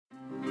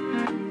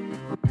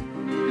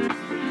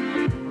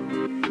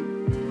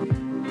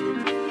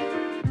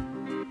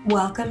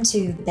Welcome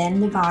to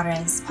Ben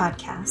Navarez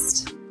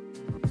podcast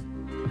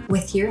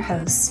with your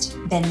host,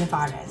 Ben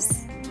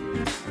Navarez.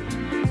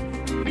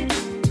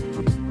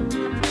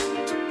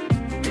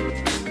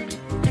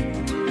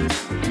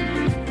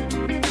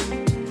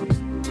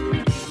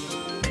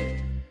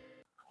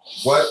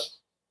 What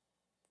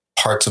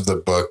parts of the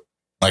book,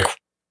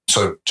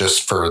 so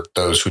just for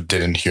those who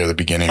didn't hear the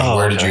beginning,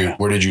 where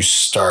did you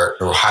start,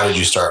 or how did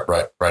you start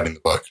writing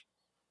the book?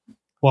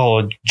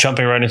 Well,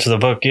 jumping right into the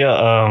book,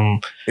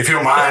 if you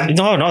don't mind.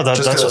 No,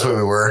 that's what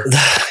we were.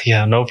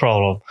 Yeah, no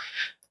problem.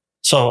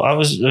 So it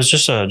was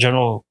just a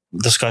general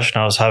discussion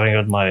I was having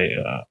with my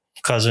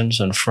cousins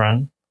and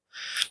friend,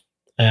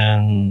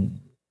 and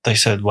they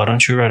said, "Why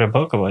don't you write a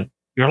book about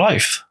your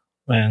life?"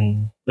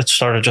 And it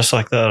started just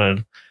like that,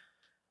 and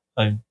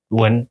I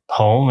went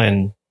home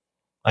and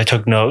I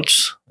took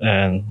notes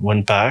and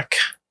went back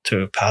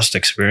to past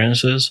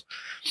experiences,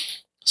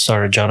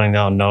 started jotting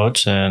down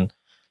notes, and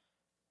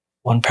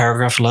one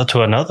paragraph led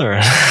to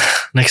another.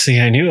 Next thing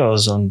I knew, I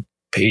was on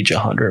page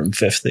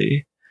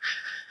 150,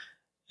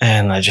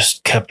 and I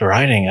just kept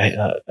writing.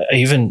 I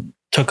even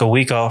took a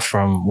week off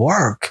from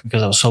work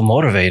because I was so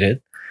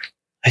motivated.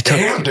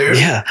 Damn, dude.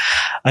 Yeah,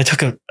 I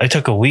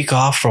took a week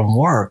off from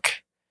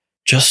work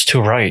just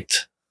to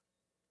write.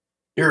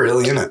 You're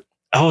really in it.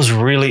 I was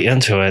really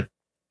into it.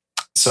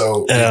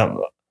 So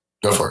go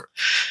for it.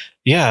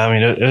 Yeah, I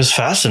mean, it was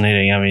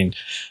fascinating. I mean,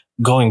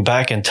 going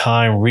back in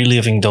time,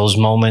 reliving those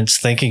moments,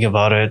 thinking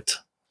about it,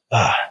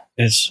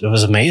 it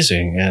was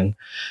amazing.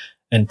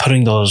 And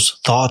putting those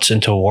thoughts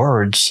into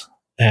words,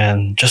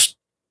 and just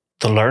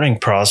the learning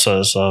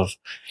process of,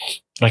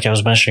 like I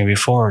was mentioning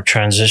before,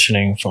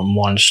 transitioning from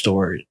one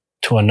story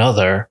to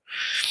another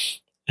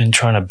and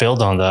trying to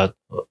build on that.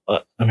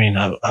 I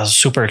was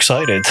super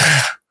excited.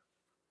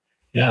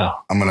 Yeah.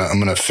 I'm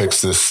gonna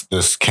fix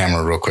this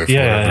camera real quick for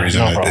Yeah, whatever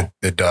reason. no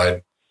It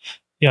died.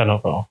 Yeah, no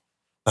problem.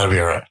 That'll be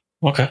all right.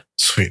 Okay.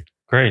 Sweet.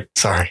 Great.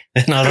 Sorry.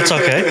 No, that's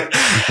okay.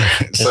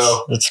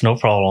 So it's no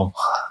problem.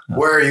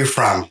 Where are you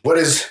from?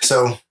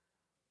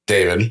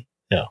 David?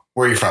 Yeah.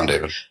 Where are you from,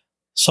 David?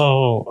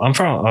 So I'm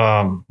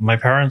from, my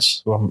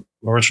parents were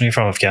originally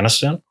from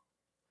Afghanistan.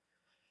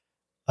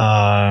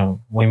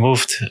 We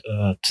moved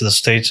to the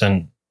States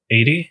in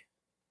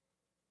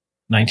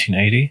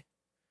 1980,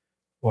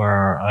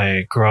 where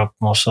I grew up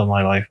most of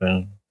my life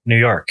in New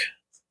York.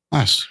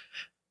 Nice.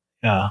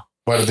 Yeah.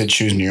 Why did they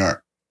choose New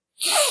York?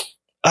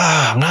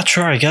 I'm not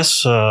sure. I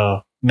guess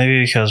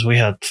maybe because we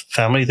had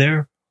family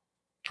there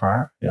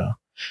prior. Yeah.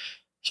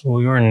 So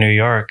we were in New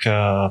York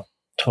till,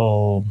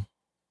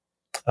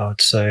 I would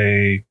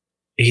say,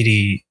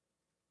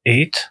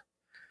 88.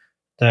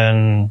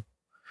 Then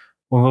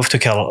we moved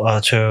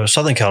to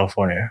Southern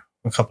California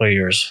for a couple of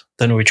years.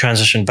 Then we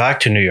transitioned back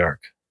to New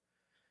York.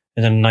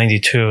 And then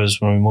 92 is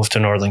when we moved to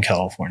Northern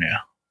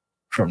California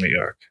from New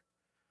York.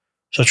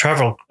 So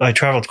I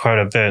traveled quite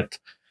a bit.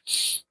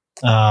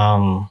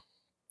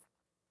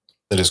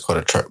 That is quite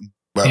a trip.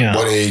 Yeah.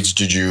 What age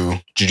did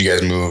you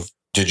guys move?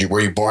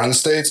 Were you born in the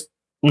States?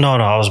 No,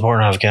 I was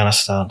born in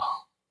Afghanistan.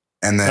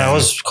 And then I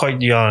was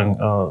quite young,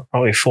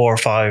 probably 4 or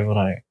 5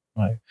 when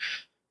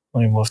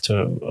we moved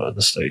to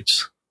the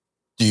States.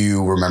 Do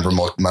you remember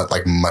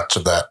much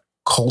of that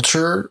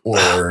culture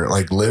or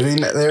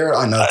living there?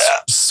 I know it's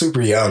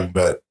super young,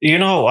 but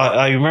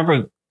I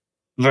remember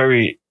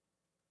very,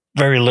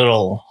 very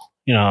little.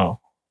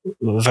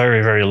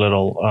 Very, very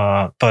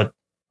little. But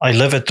I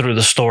live it through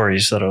the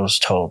stories that I was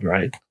told,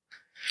 right?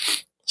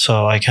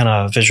 So I kind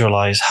of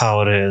visualize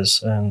how it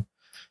is,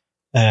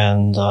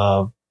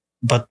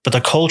 but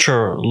the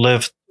culture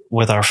lived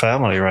with our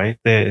family, right?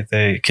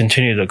 They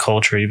continue the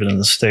culture even in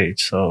the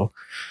States. So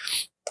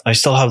I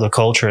still have the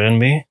culture in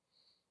me,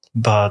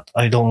 but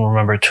I don't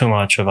remember too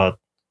much about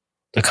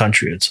the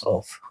country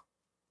itself.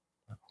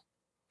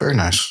 Very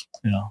nice.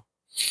 Yeah.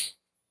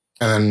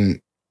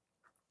 And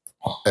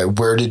then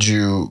where did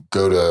you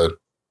go to,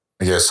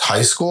 I guess,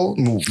 high school?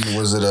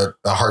 Was it a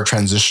hard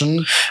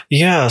transition?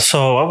 Yeah.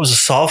 So I was a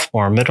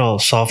middle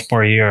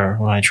sophomore year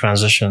when I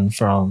transitioned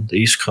from the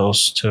East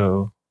Coast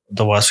to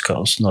the West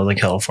Coast, Northern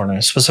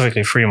California,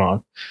 specifically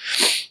Fremont.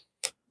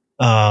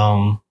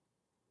 I'm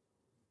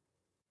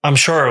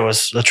sure it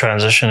was the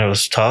transition. It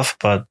was tough,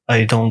 but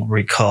I don't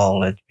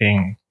recall it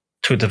being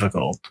too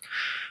difficult.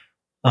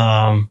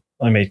 I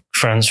made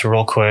friends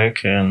real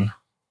quick, and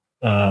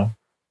it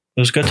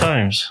was good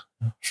times.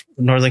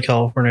 Northern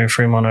California,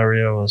 Fremont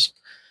area was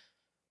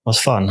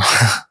fun.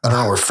 I don't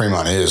know where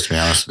Fremont is, to be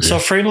honest with you. So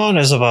Fremont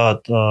is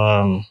about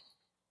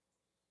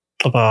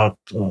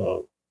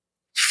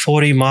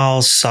 40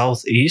 miles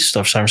southeast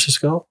of San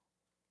Francisco.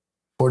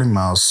 40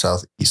 miles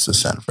southeast of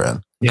San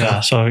Fran. Okay. Yeah.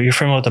 So you're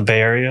familiar with the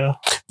Bay Area?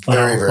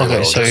 Very, very okay,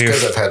 little. so Just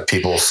because I've had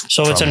people.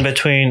 So it's in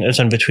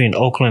between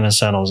Oakland and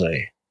San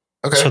Jose.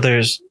 Okay. So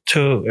there's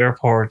 2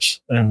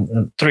 airports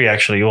and 3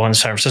 actually. One in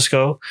San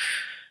Francisco.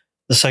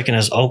 The second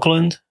is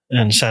Oakland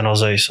and San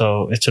Jose.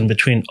 So it's in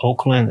between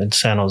Oakland and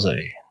San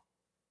Jose.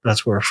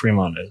 That's where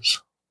Fremont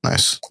is.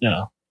 Nice.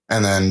 Yeah.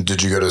 And then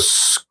did you go to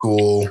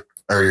school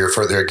or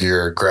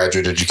your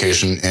graduate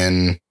education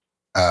in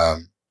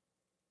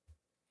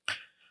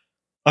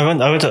I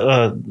went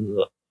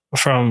to,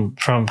 from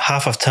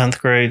half of 10th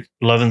grade,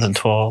 11th and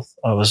 12th.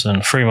 I was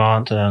in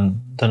Fremont,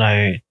 and then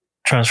I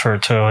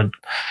transferred to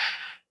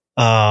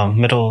a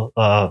middle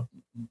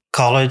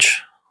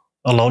college,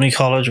 Ohlone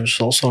College, which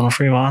is also in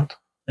Fremont.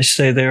 I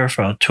stayed there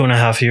for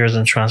 2.5 years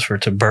and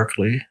transferred to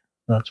Berkeley.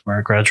 That's where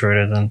I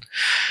graduated and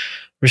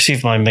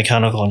received my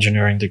mechanical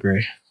engineering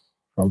degree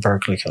from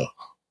Berkeley.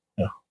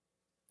 Yeah.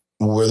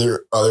 Were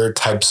there other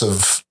types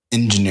of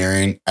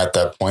engineering at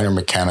that point, or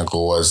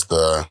mechanical was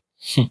the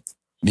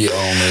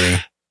only?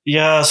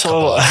 Yeah,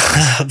 so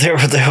there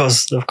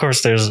was, of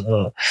course, there's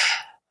a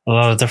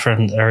lot of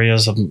different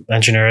areas of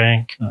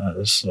engineering.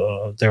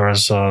 So there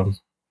was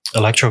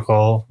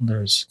electrical,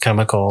 there's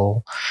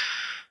chemical.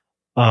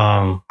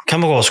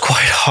 Chemical was quite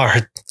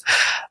hard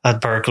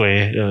at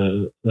Berkeley.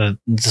 The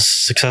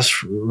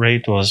success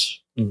rate was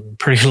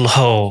pretty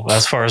low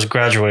as far as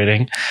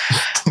graduating.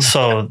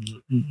 So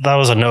that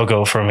was a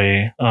no-go for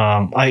me.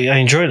 I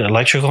enjoyed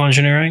electrical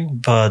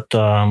engineering, but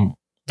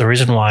the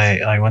reason why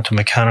I went to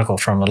mechanical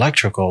from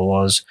electrical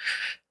was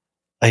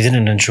I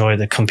didn't enjoy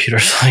the computer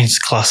science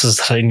classes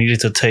that I needed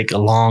to take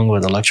along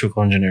with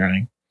electrical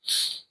engineering.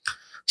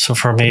 So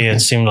for me, it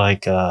seemed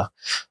like a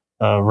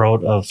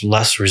road of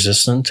less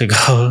resistance to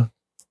go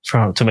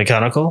to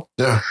mechanical.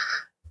 Yeah.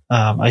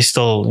 I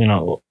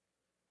still,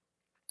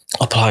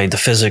 applied the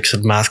physics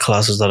and math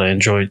classes that I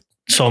enjoyed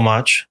so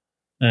much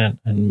in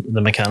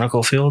the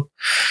mechanical field,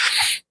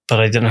 but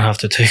I didn't have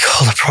to take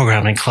all the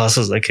programming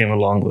classes that came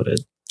along with it.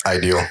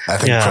 Ideal. I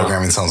think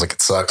programming sounds like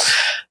it sucks.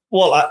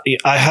 Well,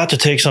 I had to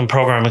take some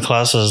programming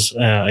classes.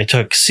 I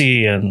took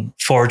C and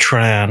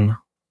Fortran,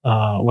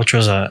 which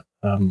was a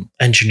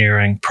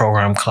engineering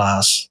program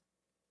class,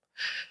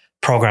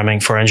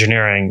 programming for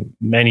engineering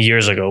many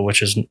years ago,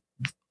 which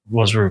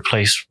was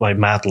replaced by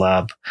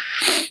MATLAB.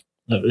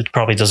 It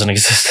probably doesn't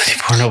exist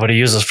anymore. Nobody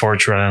uses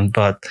Fortran,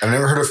 but I've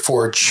never heard of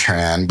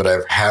Fortran, but I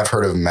have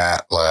heard of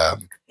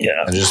MATLAB.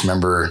 Yeah, I just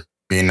remember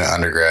being an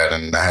undergrad,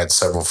 and I had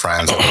several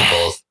friends that were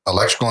both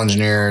electrical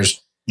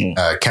engineers,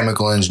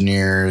 chemical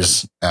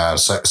engineers,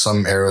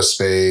 some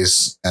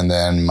aerospace, and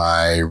then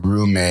my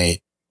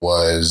roommate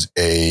was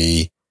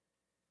a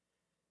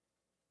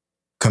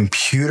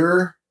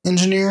computer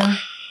engineer.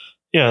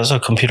 Yeah, so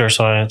computer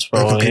science,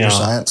 probably. Computer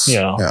science.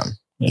 Yeah.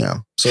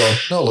 So I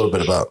know a little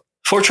bit about.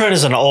 Fortran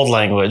is an old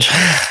language.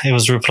 It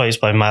was replaced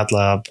by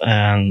MATLAB,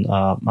 and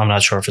I'm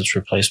not sure if it's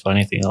replaced by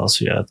anything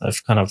else yet.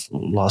 I've kind of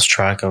lost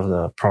track of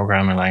the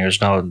programming language.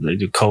 Now they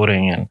do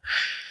coding, and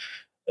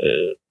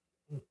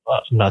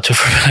I'm not too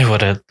familiar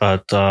with it.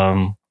 But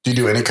do you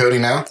do any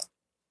coding now?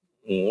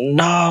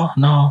 No,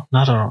 not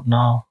at all.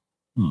 No.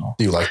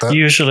 Do you like that?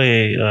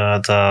 Usually,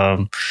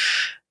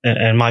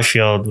 in my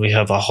field, we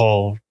have a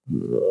whole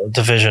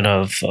division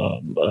of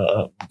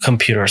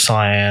computer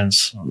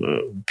science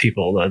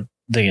people that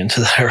dig into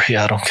that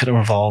area. I don't get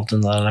involved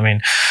in that. I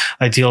mean,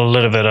 I deal a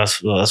little bit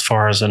as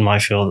far as in my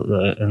field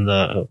in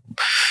the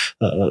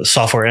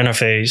software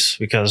interface,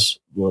 because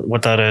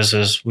what that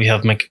is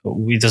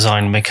we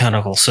design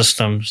mechanical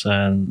systems,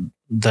 and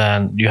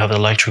then you have the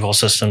electrical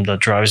system that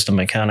drives the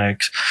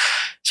mechanics.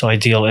 So I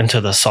deal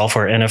into the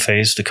software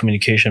interface, the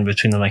communication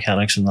between the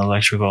mechanics and the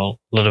electrical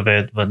a little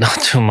bit, but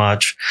not too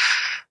much.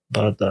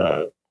 But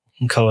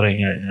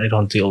coding, I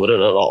don't deal with it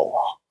at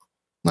all.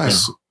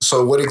 Nice. Yeah.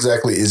 So what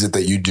exactly is it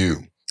that you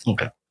do?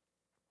 Okay.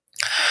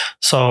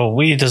 So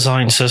we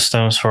design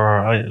systems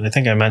for, I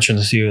think I mentioned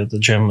this to you at the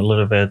gym a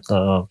little bit,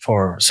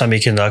 for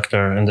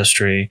semiconductor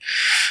industry,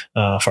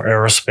 for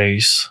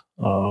aerospace.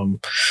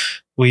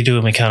 We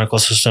do mechanical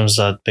systems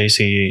that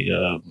basically,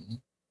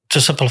 to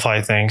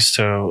simplify things,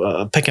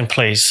 to pick and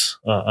place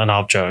an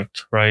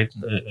object, right?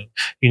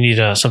 You need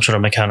some sort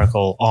of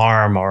mechanical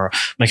arm or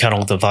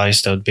mechanical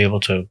device that would be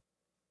able to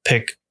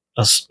pick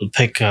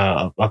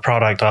a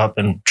product up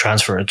and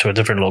transfer it to a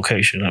different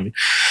location. I mean,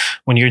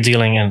 when you're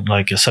dealing in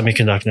like a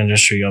semiconductor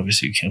industry,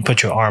 obviously you can't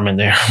put your arm in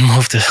there and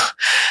move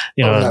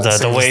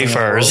the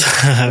wafers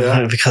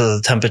because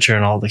of the temperature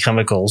and all the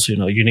chemicals.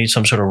 You need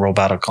some sort of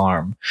robotic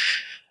arm.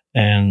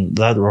 And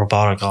that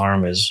robotic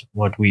arm is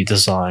what we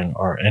design,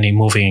 or any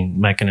moving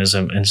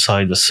mechanism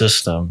inside the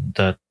system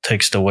that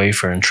takes the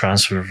wafer and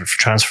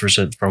transfers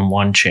it from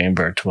one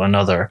chamber to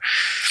another.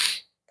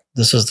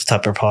 This is the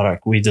type of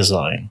product we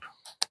design.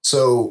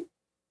 So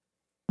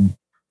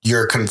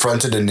you're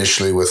confronted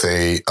initially with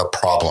a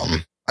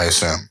problem, I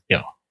assume.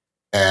 Yeah.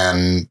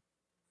 And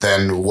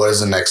then what is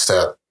the next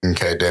step?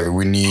 Okay, David,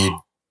 we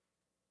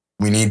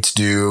need to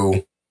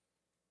do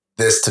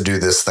this to do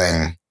this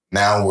thing.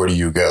 Now, where do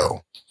you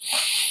go?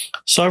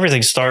 So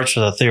everything starts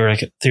with a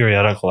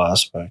theoretical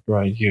aspect,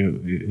 right?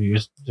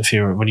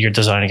 When you're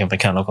designing a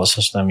mechanical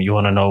system, you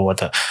want to know what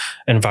the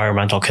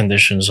environmental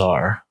conditions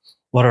are.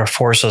 What are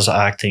forces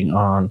acting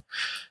on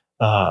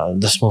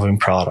this moving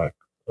product,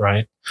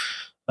 right?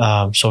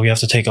 So we have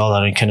to take all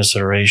that in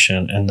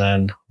consideration, and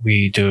then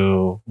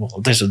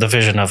there's a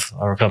division of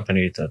our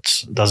company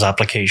that does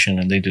application,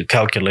 and they do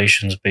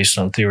calculations based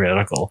on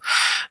theoretical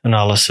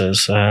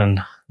analysis,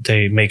 and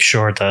they make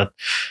sure that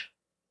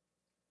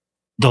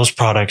those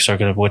products are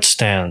going to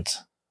withstand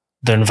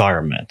the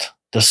environment,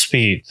 the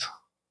speed,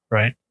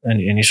 right?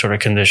 Any sort of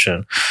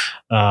condition.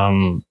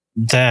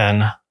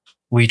 Then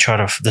we try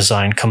to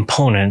design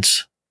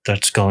components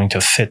that's going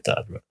to fit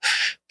that.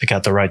 Pick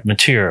out the right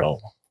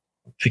material,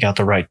 pick out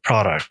the right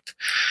product.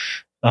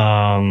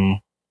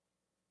 And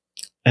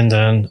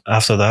then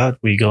after that,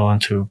 we go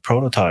into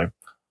prototype.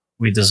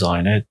 We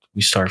design it.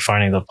 We start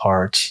finding the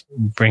parts,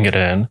 bring it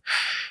in,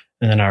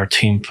 and then our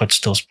team puts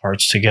those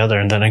parts together,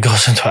 and then it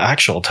goes into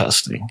actual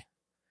testing.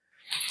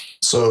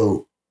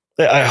 So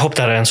I hope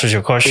that answers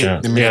your question.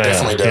 It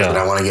definitely does, but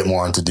I want to get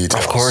more into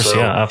details. Of course,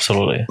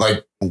 absolutely.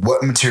 Like,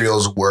 what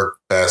materials work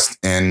best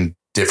in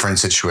different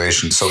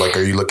situations? So, like,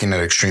 are you looking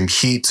at extreme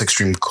heats,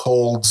 extreme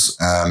colds?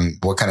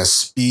 What kind of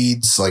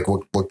speeds? Like,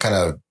 what kind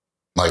of,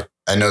 like,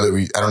 I know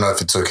that I don't know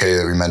if it's okay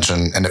that we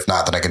mention, and if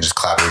not, then I can just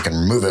clap it, we can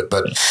remove it.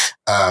 But,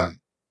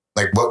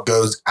 like, what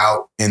goes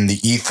out in the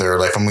ether?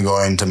 Like, if I'm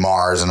going to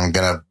Mars and I'm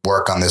going to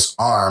work on this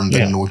arm,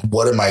 then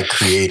what am I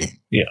creating?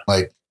 Yeah.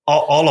 Like,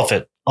 all of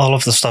it. All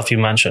of the stuff you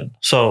mentioned.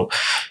 So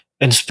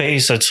in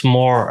space, it's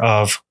more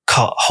of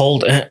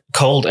cold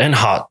and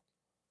hot,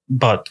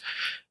 but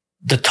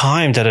the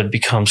time that it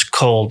becomes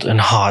cold and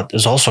hot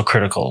is also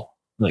critical.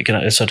 Like,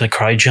 it's a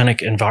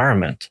cryogenic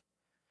environment.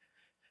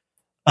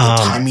 The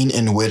timing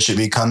in which it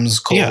becomes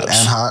cold and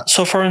hot.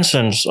 So, for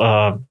instance,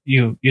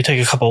 you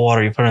take a cup of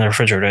water, you put it in the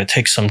refrigerator. It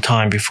takes some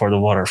time before the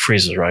water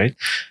freezes, right?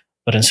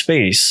 But in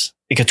space,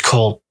 it gets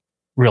cold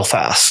real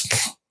fast,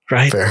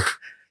 right? Fair.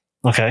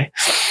 Okay.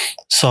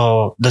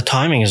 So the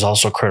timing is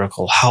also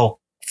critical. How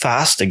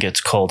fast it gets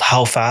cold,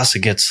 how fast it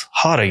gets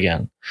hot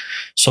again.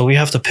 So we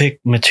have to pick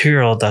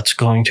material that's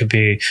going to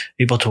be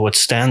able to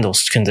withstand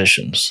those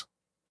conditions,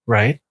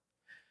 right?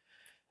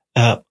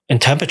 And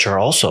temperature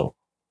also.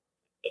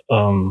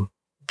 So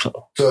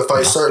if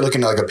I start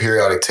looking at like a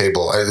periodic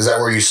table, is that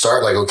where you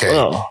start? Like,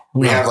 okay,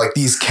 we have like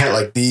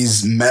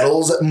these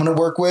metals that I'm going to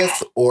work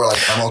with, or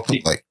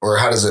or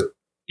how does it?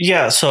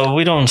 Yeah. So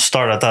we don't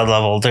start at that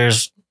level.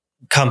 There's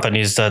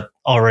companies that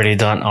already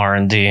done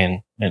R&D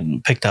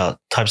and picked out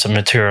types of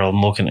material,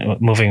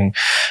 moving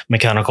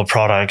mechanical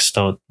products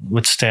that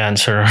withstand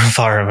certain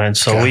environments.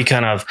 So we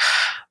kind of,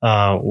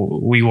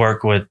 we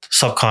work with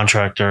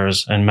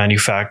subcontractors and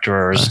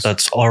manufacturers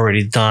that's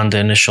already done the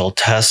initial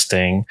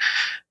testing,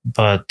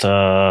 but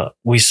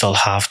we still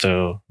have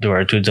to do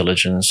our due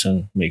diligence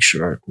and make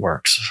sure it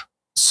works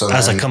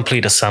as a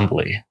complete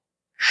assembly.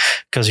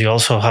 Because you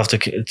also have to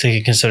take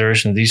in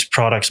consideration these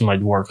products might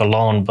work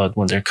alone, but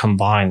when they're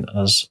combined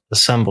as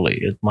assembly,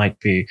 it might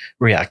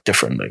react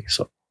differently.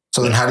 So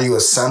then how do you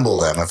assemble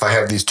them? If I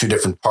have these two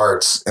different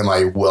parts, am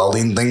I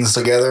welding things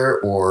together,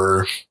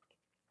 or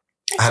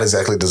how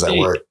exactly does that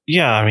work?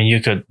 Yeah, I mean,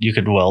 you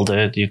could weld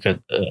it, you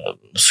could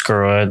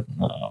screw it.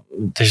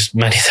 There's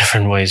many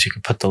different ways you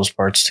could put those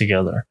parts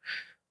together.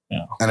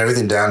 Yeah. And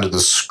everything down to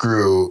the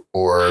screw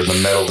or the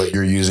metal that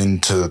you're using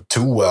to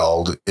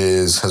weld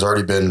has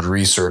already been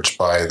researched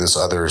by this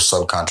other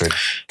subcontract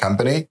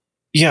company.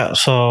 Yeah.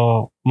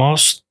 So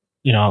most,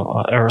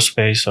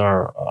 aerospace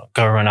or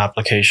government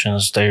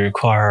applications, they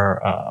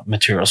require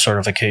material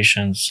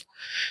certifications.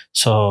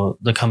 So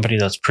the company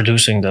that's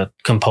producing that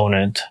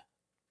component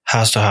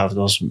has to have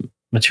those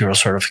material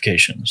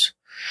certifications.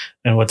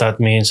 And what that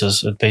means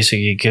is it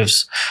basically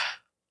gives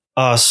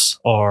us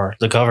or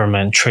the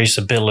government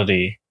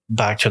traceability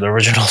back to the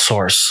original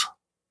source,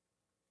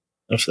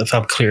 if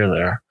I'm clear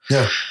there.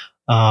 Yeah.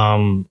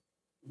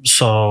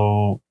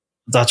 So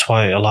that's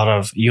why a lot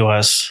of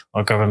U.S.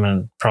 or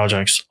government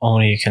projects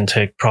only can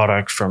take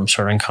product from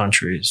certain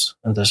countries,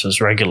 and this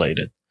is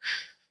regulated.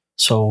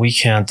 So we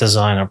can't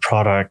design a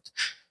product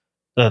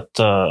that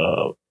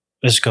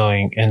is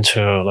going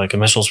into like a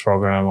missiles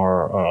program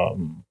or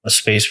a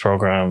space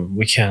program.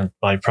 We can't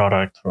buy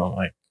product from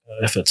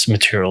if it's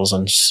materials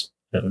and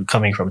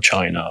coming from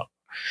China.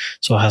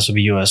 So it has to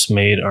be U.S.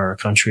 made or a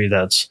country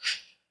that's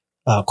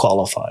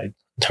qualified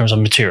in terms of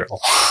material.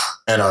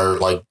 And are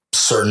like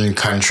certain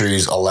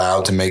countries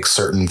allowed to make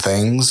certain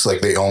things?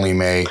 Like they only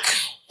make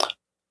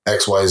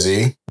X, Y,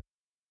 Z?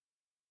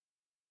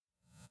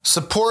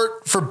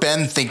 Support for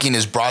Ben Thinking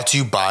is brought to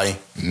you by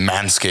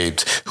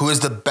Manscaped, who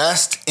is the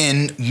best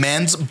in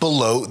men's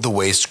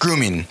below-the-waist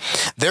grooming.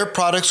 Their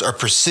products are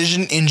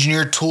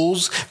precision-engineered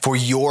tools for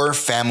your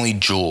family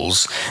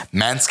jewels.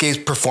 Manscaped's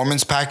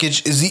Performance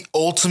Package is the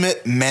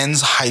ultimate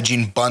men's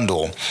hygiene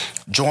bundle.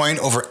 Join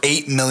over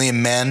 8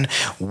 million men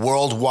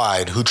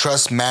worldwide who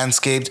trust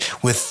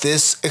Manscaped with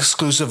this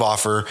exclusive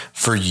offer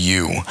for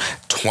you.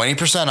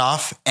 20%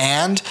 off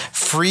and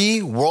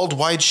free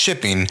worldwide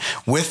shipping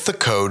with the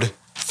code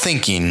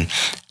thinking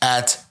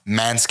at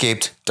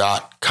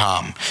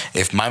manscaped.com.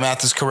 If my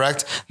math is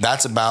correct,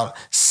 that's about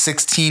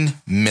 16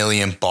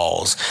 million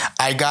balls.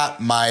 I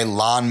got my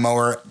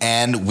lawnmower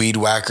and weed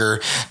whacker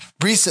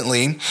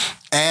recently,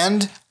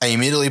 and I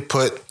immediately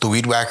put the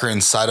weed whacker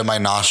inside of my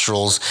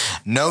nostrils.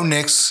 No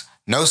nicks,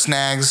 no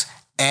snags,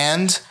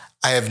 and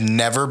I have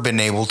never been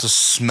able to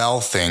smell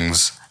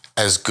things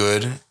as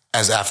good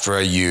as after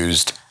I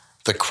used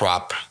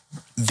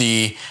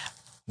the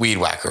weed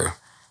whacker.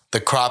 The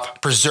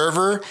Crop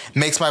Preserver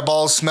makes my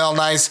balls smell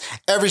nice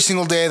every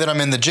single day that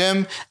I'm in the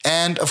gym.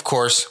 And of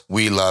course,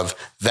 we love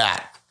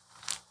that.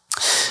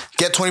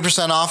 Get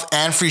 20% off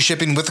and free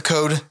shipping with the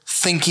code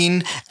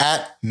THINKING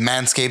at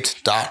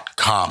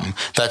manscaped.com.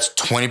 That's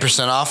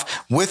 20%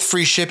 off with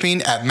free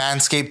shipping at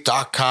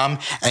manscaped.com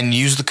and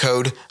use the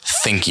code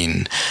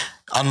THINKING.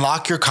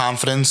 Unlock your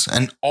confidence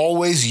and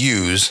always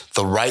use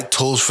the right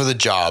tools for the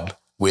job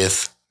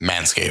with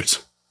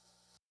Manscaped.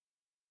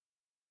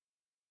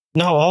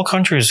 No, all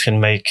countries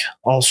can make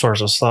all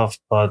sorts of stuff,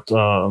 but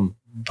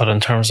in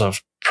terms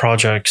of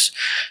projects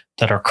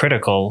that are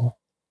critical,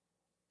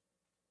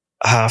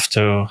 have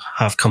to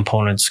have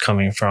components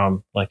coming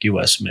from like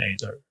US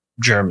made or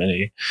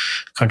Germany,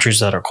 countries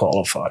that are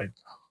qualified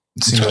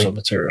in terms of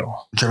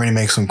material. Germany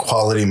makes some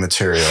quality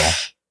material.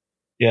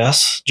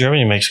 Yes,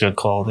 Germany makes good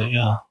quality,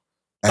 yeah.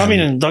 I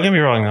mean, don't get me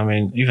wrong. I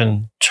mean,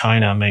 even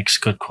China makes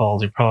good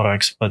quality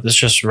products, but it's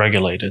just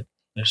regulated.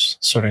 There's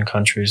certain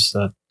countries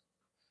that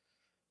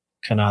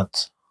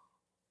cannot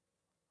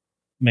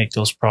make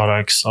those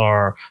products,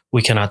 or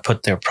we cannot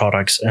put their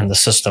products in the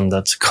system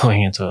that's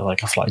going into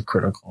like a flight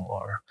critical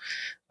or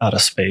out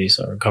of space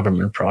or a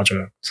government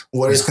project.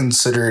 What is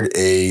considered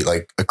a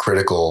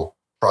critical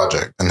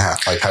project, and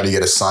how do you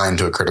get assigned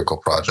to a critical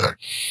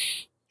project?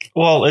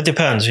 Well, it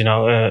depends.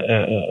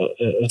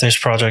 If there's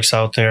projects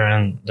out there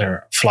and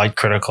they're flight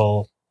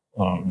critical,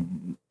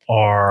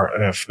 or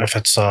if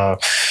it's a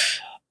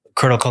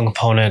critical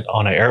component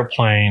on an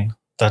airplane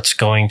that's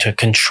going to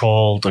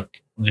control the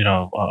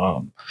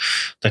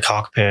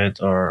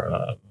cockpit,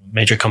 or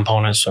major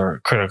components are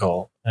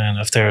critical. And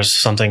if there's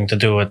something to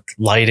do with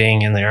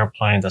lighting in the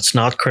airplane that's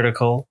not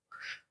critical,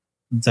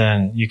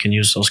 then you can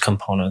use those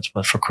components.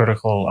 But for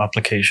critical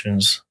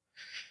applications,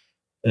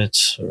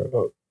 it's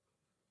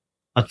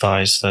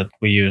advised that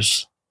we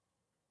use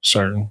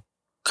certain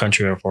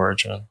country of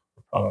origin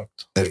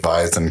product.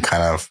 Advised and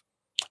kind of.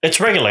 It's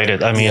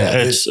regulated. I mean,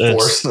 it's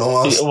forced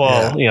almost.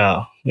 Well,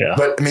 yeah.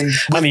 But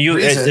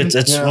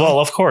well,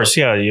 of course,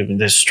 yeah.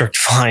 There's strict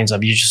fines. I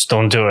mean, you just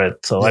don't do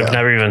it. So I've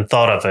never even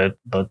thought of it,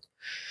 but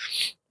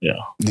yeah.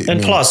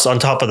 Plus, on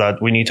top of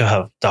that, we need to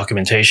have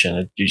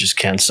documentation. You just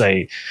can't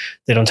say,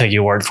 they don't take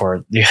your word for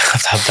it. You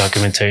have to have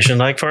documentation.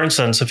 Like, for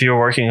instance, if you're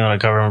working on a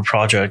government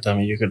project, I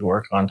mean, you could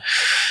work on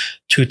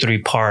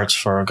 2-3 parts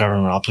for a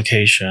government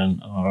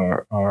application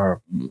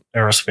or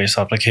aerospace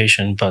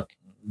application, but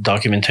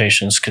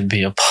documentations could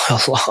be a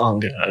pile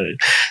long.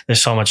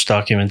 There's so much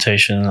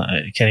documentation,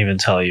 I can't even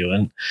tell you,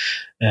 and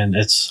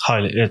it's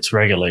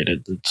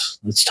regulated.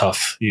 It's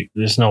tough.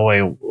 There's no way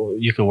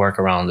you could work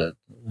around it.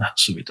 It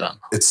has to be done.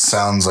 It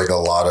sounds like a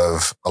lot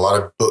of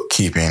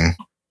bookkeeping.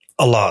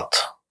 A lot.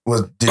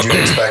 Did you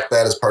expect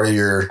that as part of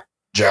your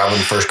job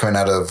when first coming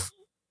out of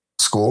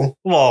school?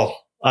 Well,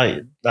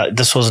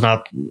 this was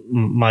not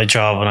my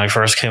job when I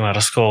first came out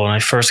of school. When I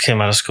first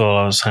came out of school,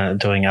 I was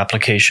doing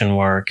application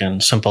work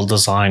and simple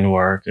design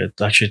work.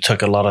 It actually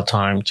took a lot of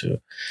time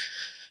to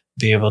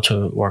be able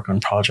to work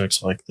on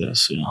projects like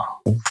this.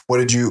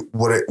 What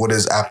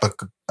is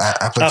application?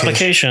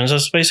 Applications?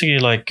 It's basically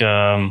like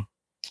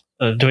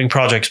doing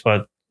projects,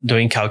 but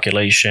doing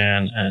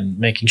calculation and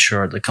making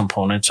sure the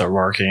components are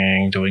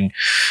working, doing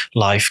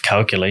live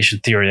calculation,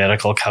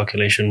 theoretical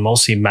calculation,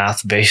 mostly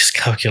math-based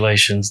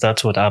calculations.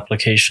 That's what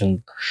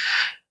application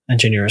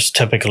engineers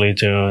typically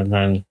do. And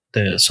then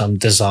there's some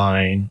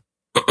design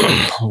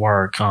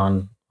work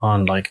on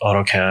like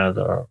AutoCAD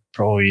or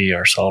Pro E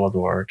or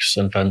SolidWorks,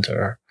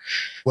 Inventor.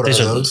 What are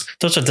those?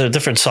 Those are the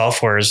different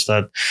softwares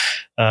that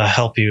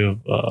help you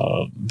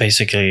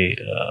basically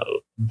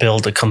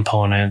build a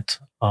component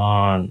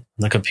on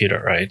the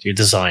computer, right? You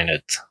design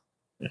it.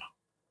 Yeah.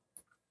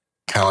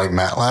 Kind of like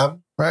MATLAB,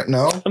 right?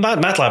 No?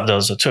 MATLAB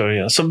does it too,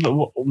 yeah. So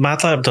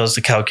MATLAB does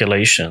the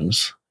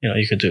calculations.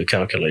 You could do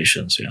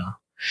calculations, yeah.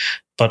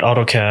 But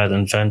AutoCAD,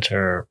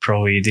 Inventor,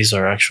 Pro E, these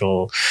are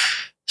actual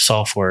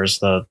softwares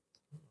that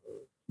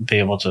be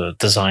able to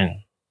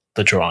design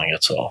the drawing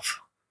itself.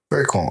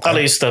 Very cool. At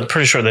least I'm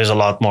pretty sure there's a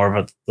lot more,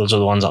 but those are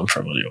the ones I'm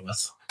familiar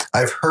with.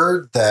 I've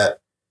heard that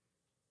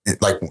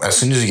as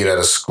soon as you get out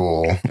of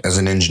school as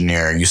an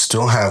engineer, you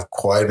still have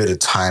quite a bit of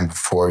time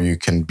before you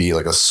can be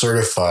like a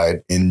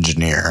certified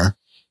engineer.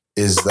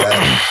 Is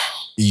that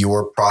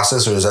your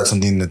process, or is that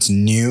something that's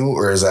new,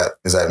 or is that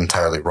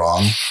entirely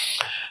wrong?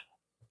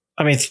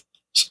 I mean,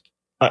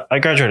 I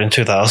graduated in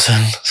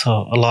 2000,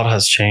 so a lot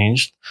has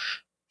changed,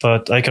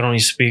 but I can only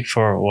speak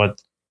for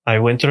what I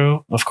went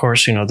through. Of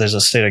course, there's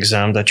a state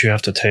exam that you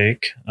have to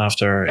take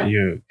after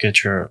you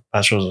get your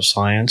Bachelor's of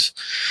Science.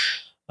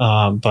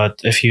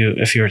 But if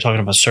you're talking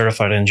about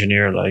certified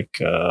engineer, like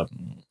a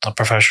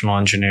professional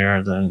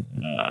engineer, then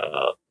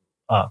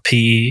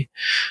PE,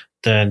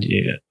 then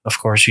of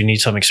course you need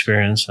some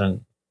experience.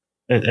 And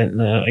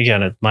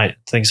again,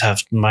 things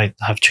might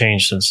have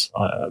changed since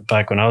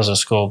back when I was at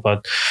school.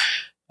 But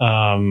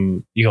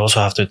you also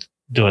have to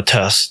do a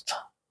test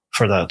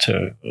for that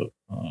too.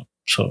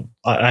 So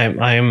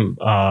I am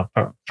a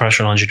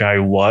professional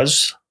engineer.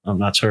 I'm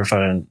not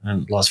certified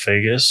in Las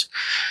Vegas.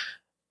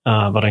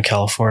 But in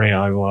California,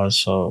 I was.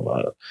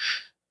 So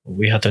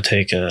we had to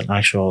take an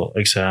actual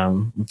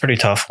exam, a pretty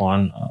tough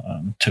one,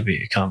 to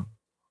become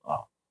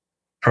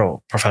a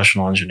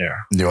professional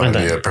engineer. You want to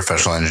be a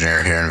professional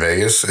engineer here in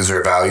Vegas? Is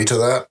there value to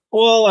that?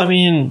 Well, I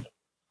mean,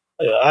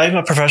 I'm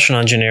a professional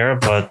engineer,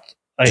 but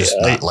just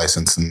not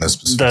licensed in this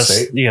specific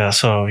state. Yeah,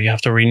 so you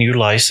have to renew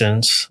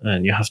license,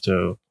 and you have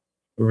to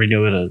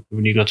renew it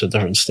when you go to a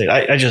different state.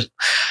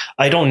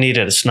 I don't need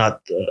it. It's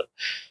not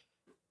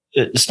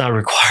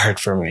required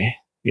for me.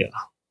 Yeah.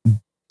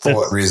 For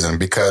what reason?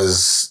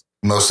 Because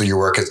most of your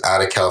work is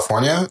out of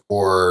California,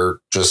 or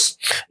just?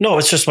 No,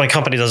 it's just my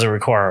company doesn't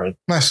require it.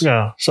 Nice.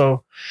 Yeah.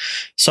 So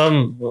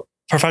some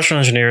professional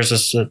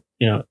engineers,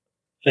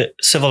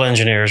 civil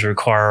engineers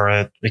require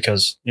it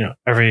because,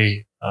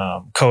 every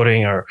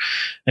coding or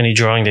any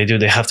drawing they do,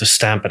 they have to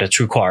stamp it. It's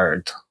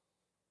required.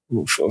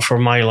 For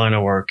my line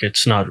of work,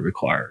 it's not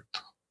required.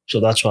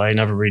 So that's why I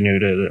never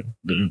renewed it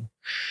and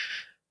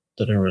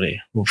didn't really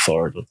move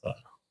forward with that.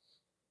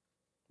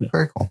 Yeah.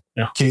 Very cool.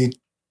 Yeah. Can you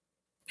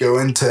go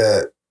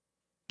into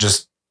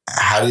just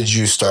how did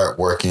you start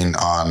working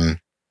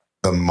on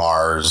the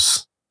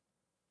Mars,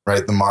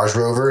 right? The Mars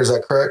rover, is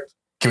that correct?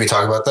 Can we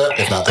talk about that?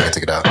 If not, then I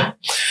take it out.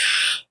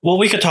 Well,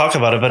 we could talk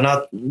about it, but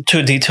not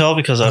too detailed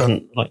because of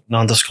like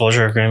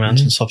non-disclosure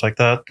agreements and stuff like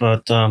that.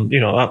 But,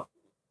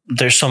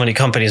 there's so many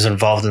companies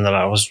involved in that.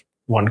 I was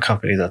one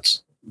company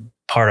that's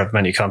part of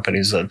many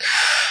companies that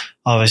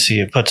obviously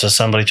it puts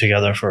assembly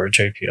together for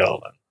JPL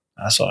and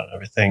NASA and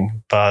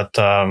everything. But,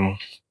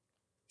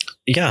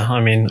 yeah, I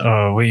mean,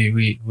 our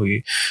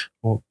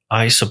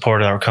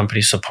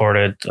company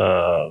supported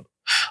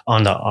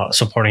on the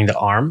supporting the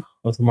arm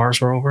of the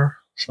Mars rover.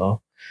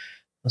 So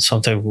that's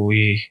something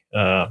we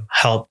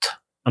helped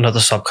another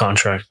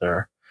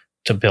subcontractor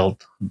to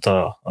build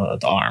the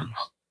arm.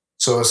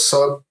 So a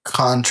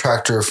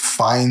subcontractor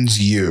finds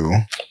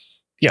you,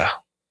 yeah,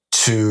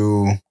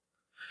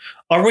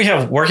 or we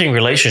have working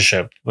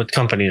relationship with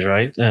companies,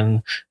 right?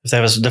 And if they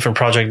have a different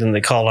project, then they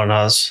call on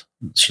us.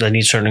 So they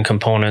need certain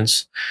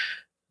components.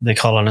 They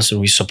call on us, and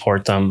we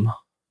support them.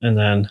 And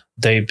then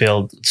they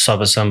build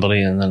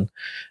subassembly, and then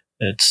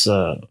it's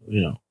and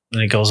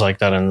it goes like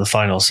that. And the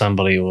final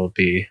assembly will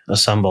be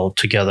assembled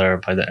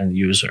together by the end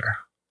user.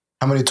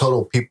 How many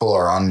total people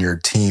are on your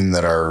team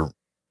that are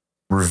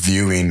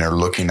reviewing or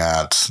looking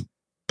at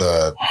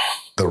the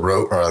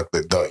road or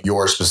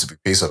your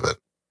specific piece of it?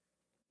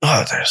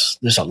 Oh,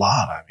 there's a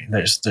lot. I mean,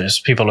 there's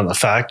people in the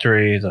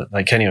factory that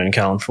I can't even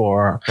count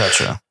for.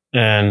 Gotcha.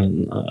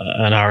 And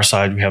on our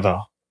side, we have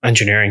a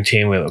engineering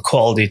team, we have a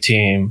quality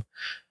team,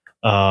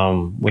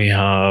 we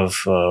have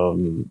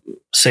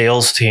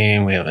sales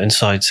team, we have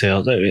inside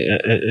sales.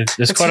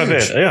 It's quite huge.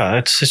 A bit. Yeah,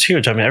 it's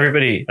huge. I mean,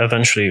 everybody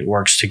eventually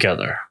works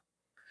together.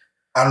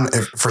 I don't.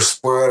 For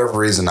whatever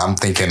reason, I'm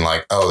thinking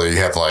like, oh, you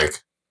have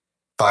like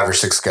 5 or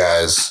 6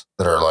 guys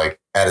that are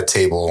like at a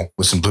table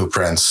with some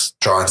blueprints,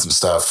 drawing some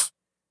stuff,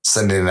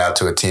 sending it out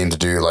to a team to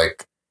do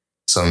like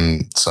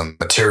some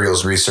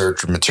materials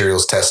research or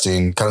materials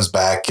testing. Comes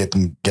back, get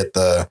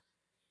the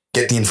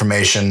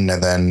information,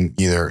 and then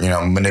either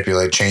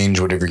manipulate,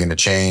 change whatever you're going to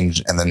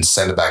change, and then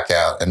send it back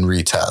out and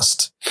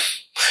retest.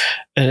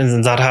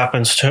 And that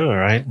happens too,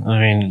 right? I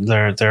mean,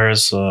 there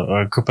is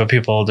a group of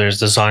people. There's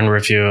design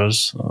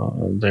reviews.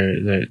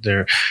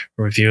 They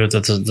review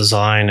the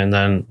design, and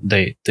then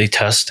they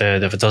test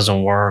it. If it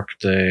doesn't work,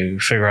 they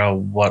figure out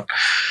what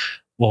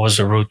was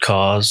the root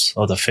cause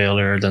of the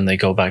failure. Then they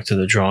go back to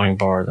the drawing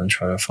board and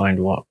try to find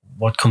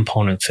what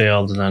component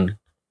failed, and then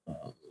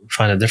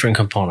find a different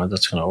component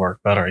that's going to work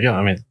better. Yeah,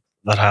 I mean,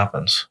 that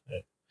happens.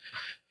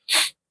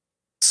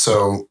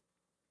 So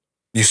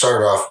you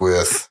started off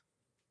with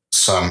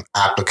some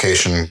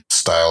application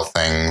style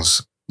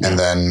things. And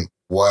then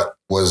what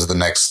was the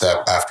next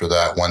step after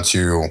that? Once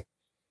you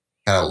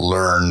kind of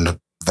learned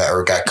that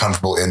or got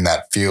comfortable in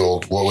that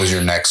field, what was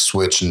your next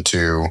switch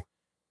into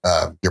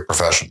your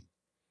profession?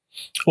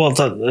 Well,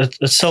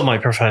 it's still my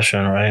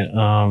profession,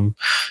 right?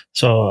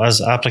 So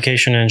as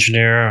application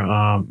engineer,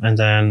 and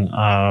then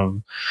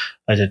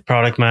I did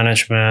product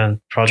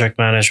management, project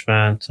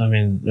management. I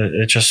mean,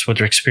 it just with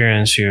your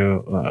experience,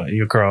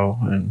 you grow,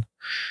 and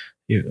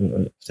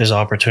if there's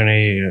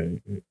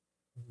opportunity,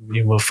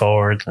 you move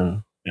forward,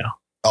 and yeah.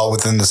 All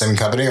within the same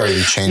company, or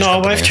you changed?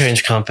 No, I've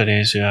changed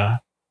companies. Yeah,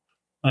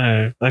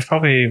 I've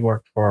probably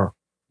worked for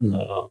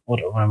what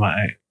am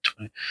I?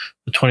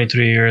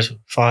 23 years,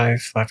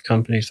 five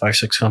companies,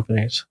 6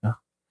 companies. Yeah.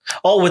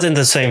 All within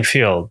the same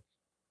field,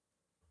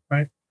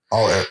 right?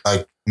 All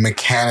like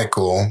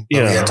mechanical.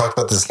 Yeah. I talked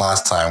about this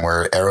last time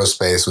where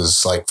aerospace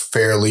was like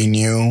fairly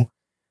new.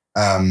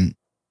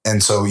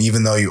 And so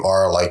even though you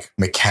are like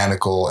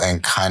mechanical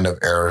and kind of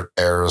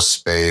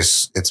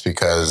aerospace, it's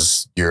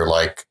because you're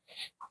like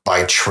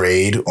by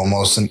trade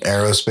almost an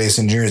aerospace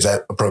engineer. Is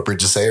that appropriate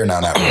to say, or no,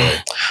 not really?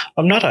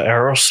 I'm not an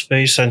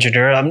aerospace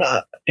engineer. I'm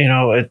not,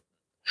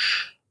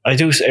 I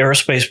do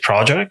aerospace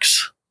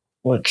projects,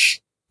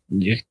 which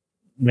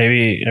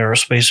maybe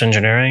aerospace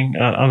engineering.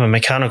 I'm a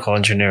mechanical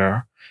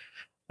engineer,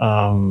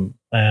 and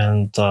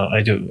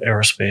I do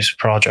aerospace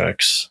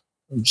projects.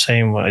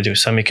 Same. I do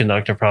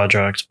semiconductor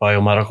projects,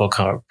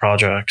 biomedical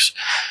projects.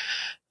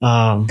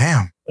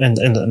 Damn. In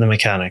the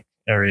mechanic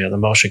area, the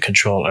motion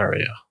control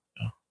area.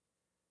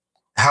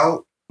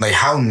 How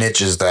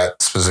niche is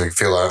that specific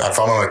field? If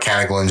I'm a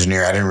mechanical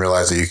engineer, I didn't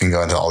realize that you can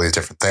go into all these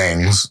different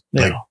things.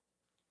 Yeah.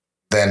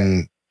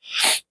 Then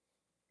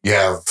you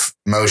have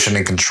motion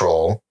and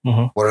control.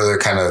 Mm-hmm. What other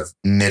kind of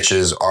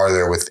niches are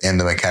there within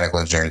the mechanical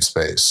engineering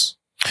space?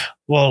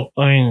 Well,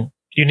 I mean,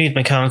 you need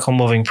mechanical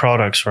moving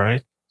products,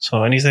 right?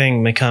 So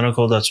anything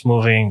mechanical that's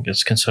moving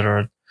is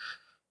considered,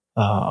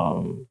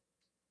 part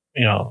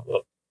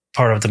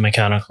of the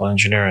mechanical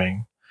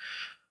engineering.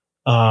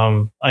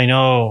 I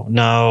know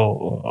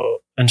now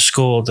in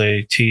school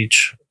they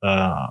teach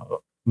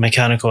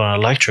mechanical and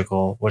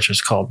electrical, which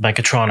is called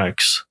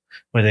mechatronics,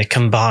 where they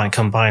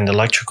combine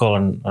electrical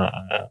and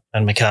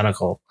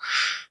mechanical,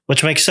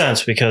 which makes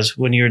sense because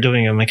when you're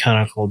doing a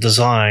mechanical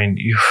design,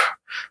 you're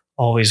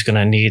always going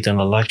to need an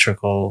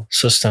electrical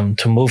system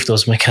to move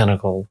those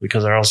mechanical,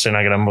 because or else they're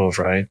not going to move,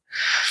 right?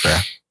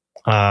 Yeah.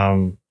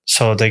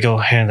 So they go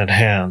hand in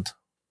hand.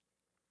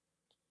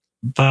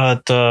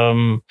 But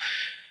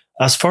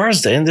as far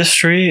as the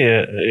industry,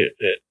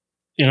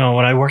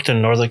 when I worked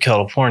in Northern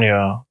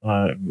California,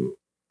 I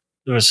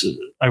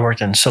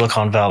worked in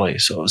Silicon Valley,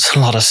 so it's a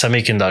lot of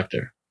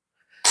semiconductor.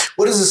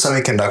 What is a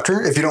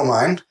semiconductor, if you don't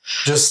mind?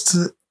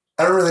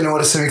 I don't really know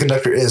what a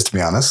semiconductor is, to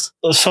be honest.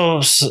 So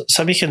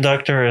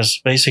semiconductor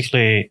is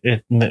basically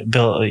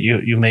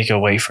you make a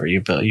wafer.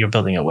 You're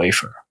building a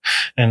wafer,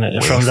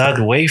 and from that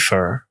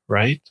wafer,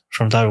 right?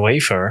 From that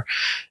wafer,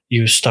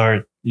 you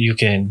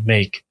can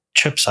make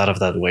chips out of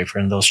that wafer,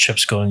 and those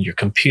chips go in your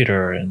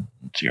computer and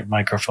to your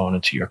microphone,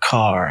 into your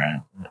car,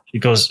 and it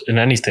goes in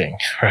anything,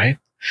 right?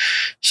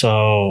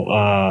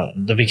 So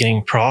the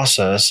beginning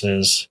process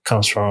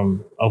comes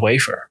from a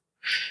wafer,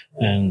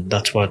 and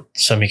that's what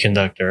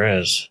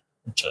semiconductor is.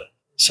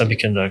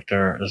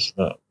 Semiconductor is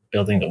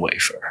building the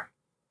wafer.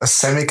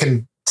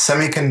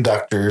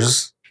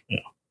 Semiconductors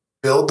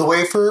build the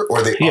wafer,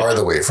 or they are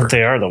the wafer?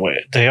 They are the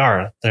way. They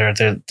are. They're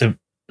the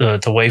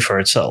wafer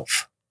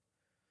itself.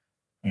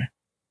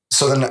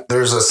 So then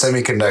there's a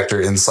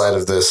semiconductor inside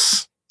of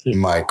this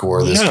mic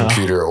or this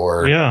computer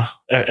or... Yeah,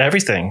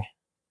 everything.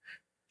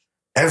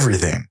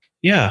 Everything?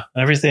 Yeah,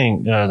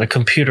 everything. The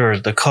computer,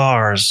 the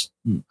cars,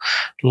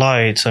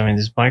 lights,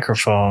 this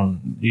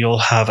microphone, you'll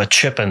have a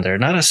chip in there.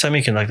 Not a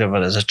semiconductor,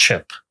 but as a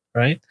chip,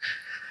 right?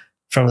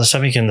 From the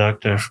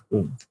semiconductor,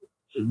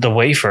 the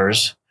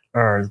wafers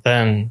are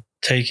then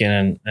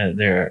taken and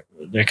they're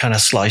kind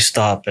of sliced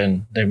up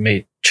and they're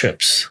made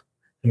chips.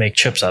 They make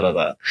chips out of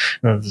that.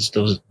 And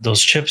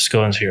those chips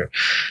go into your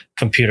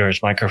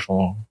computers,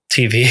 microphone,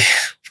 TV,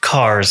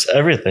 cars,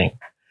 everything.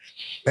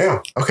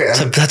 Yeah. Okay.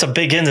 That's a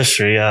big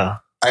industry. Yeah.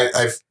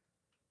 I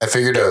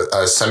figured a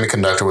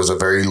semiconductor was a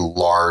very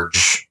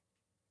large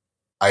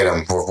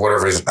item for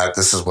whatever reason.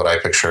 This is what I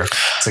picture.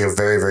 It's like a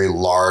very, very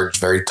large,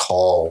 very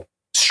tall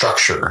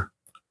structure.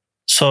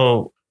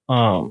 So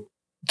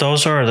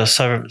those are the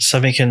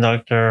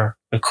semiconductor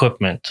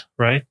equipment,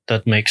 right?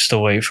 That makes the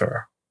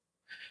wafer.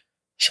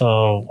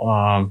 So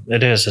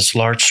it's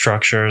large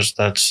structures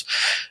that's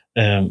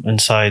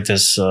inside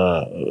this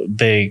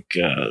big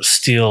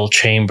steel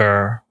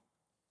chamber,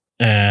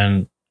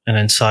 and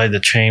inside the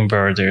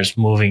chamber there's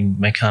moving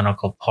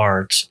mechanical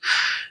parts,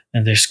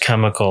 and there's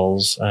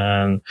chemicals,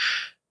 and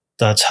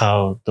that's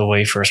how the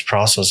wafer is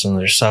processed. And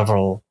there's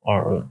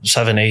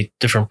 7-8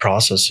 different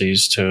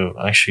processes to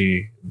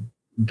actually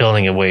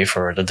building a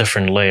wafer, the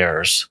different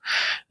layers.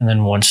 And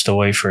then once the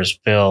wafer is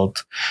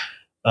built,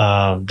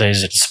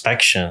 there's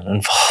inspection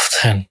involved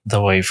in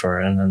the wafer,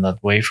 and then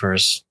that wafer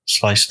is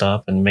sliced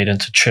up and made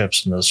into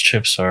chips, and those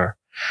chips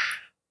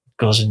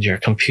goes into your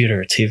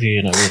computer, TV,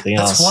 and everything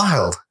else. That's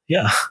wild.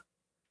 Yeah.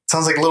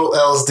 Sounds like little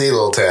LSD,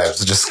 little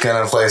tabs, just kind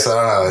of place. I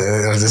don't know.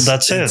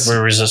 That's it.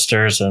 We're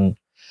resistors and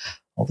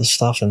all this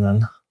stuff, and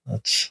then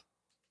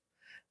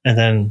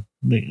then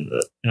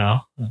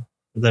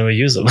we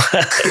use them.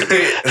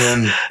 And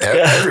then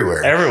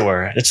everywhere.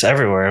 Everywhere. It's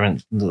everywhere.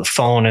 The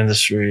phone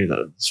industry,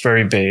 it's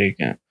very big.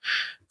 And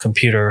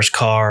computers,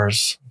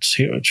 cars, it's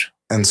huge.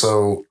 And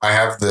so I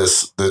have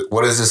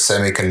what is this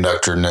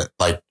semiconductor?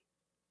 Like,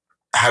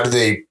 how do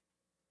they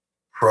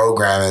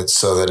program it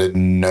so that it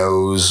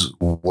knows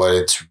what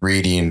it's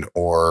reading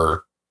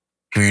or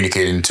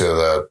communicating to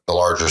the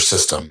larger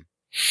system?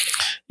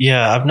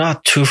 Yeah, I'm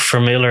not too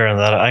familiar in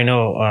that. I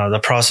know the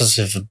process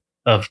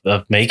of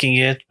making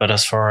it, but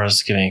as far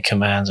as giving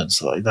commands and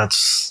stuff,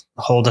 that's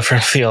a whole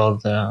different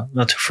field.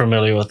 Not too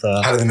familiar with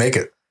that. How do they make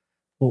it?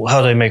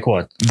 How do they make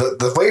what?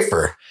 The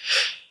wafer.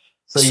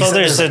 So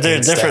there's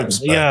different.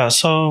 Steps, yeah.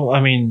 So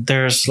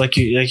there's like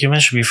you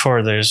mentioned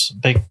before. There's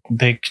big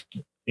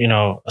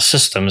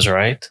systems,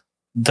 right,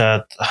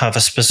 that have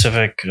a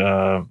specific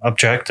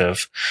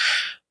objective,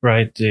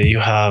 right? You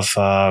have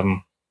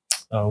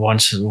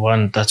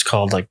one that's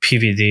called like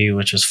PVD,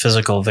 which is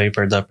physical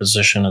vapor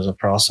deposition as a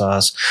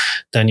process.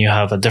 Then you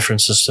have a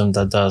different system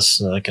that does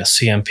like a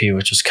CMP,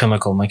 which is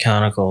chemical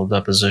mechanical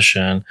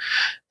deposition.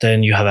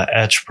 Then you have an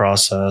etch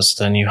process.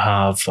 Then you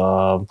have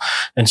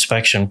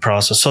inspection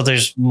process. So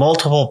there's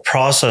multiple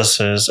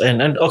processes.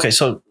 And okay,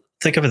 so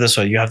think of it this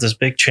way: you have this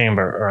big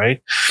chamber,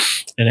 right?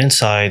 And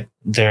inside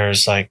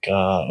there's like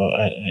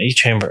each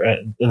chamber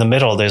in the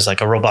middle. There's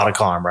like a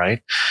robotic arm,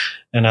 right?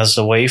 And as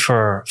the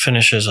wafer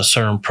finishes a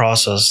certain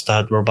process,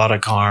 that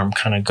robotic arm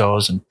kind of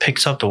goes and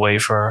picks up the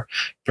wafer,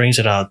 brings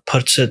it out,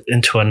 puts it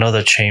into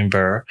another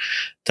chamber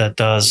that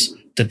does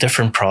the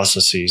different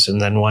processes. And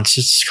then once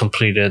it's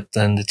completed,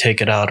 then they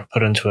take it out,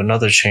 put it into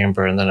another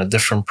chamber, and then a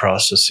different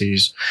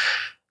processes.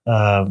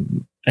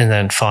 And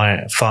then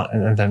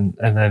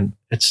and then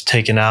it's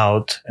taken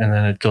out, and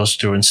then it goes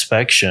through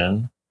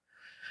inspection.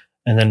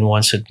 And then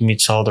once it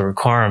meets all the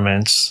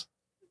requirements,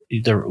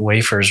 the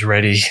wafer is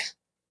ready.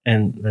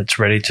 And it's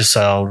ready to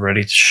sell,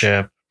 ready to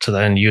ship to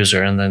the end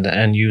user. And then the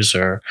end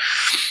user,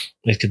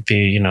 it could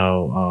be,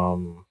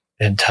 Intel,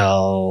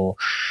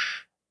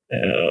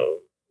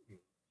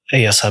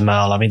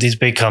 ASML. I mean, these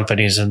big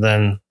companies, and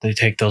then they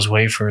take those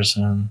wafers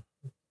and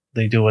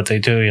they do what they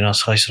do,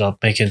 slice it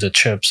up, make it into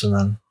chips, and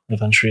then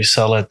eventually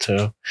sell it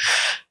to,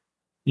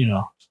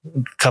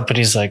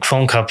 companies like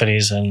phone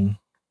companies and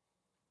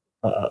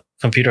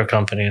computer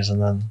companies.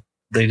 And then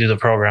they do the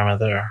programming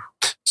there.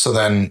 So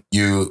then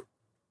you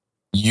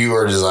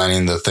are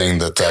designing the thing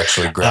that's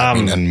actually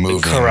grabbing and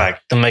moving.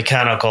 Correct. The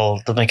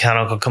mechanical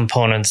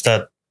components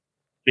that,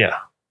 yeah.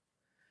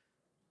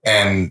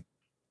 And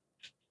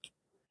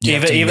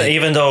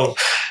even though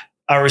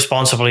our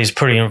responsibility is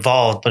pretty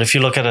involved, but if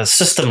you look at a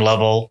system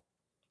level,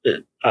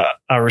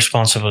 our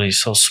responsibility is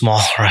so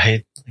small,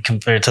 right?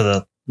 Compared to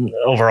the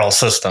overall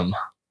system.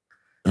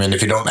 I mean,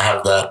 if you don't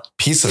have that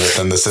piece of it,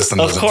 then the system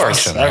doesn't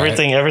function. Of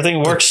course,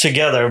 everything works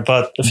together.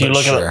 But if you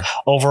look at the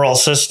overall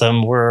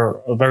system, we're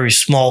a very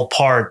small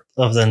part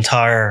of the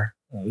entire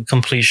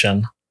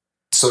completion.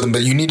 So,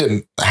 but you need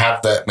to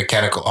have that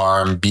mechanical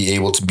arm be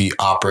able to be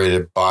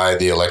operated by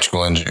the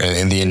electrical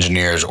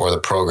engineers or the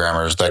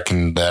programmers that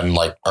can then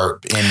are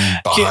in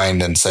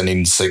behind and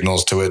sending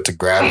signals to it to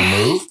grab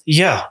and move.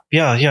 Yeah.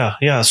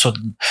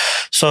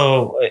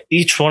 So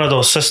each one of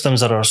those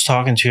systems that I was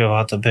talking to you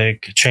about, the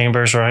big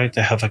chambers, right?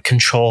 They have a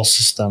control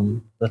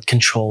system that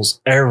controls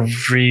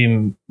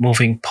every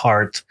moving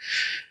part.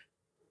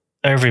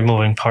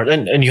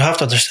 And you have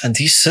to understand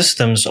these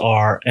systems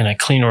are in a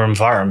clean room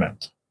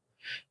environment.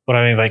 What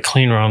I mean by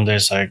clean room,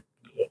 there's like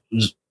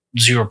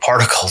zero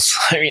particles.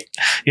 I mean,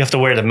 you have to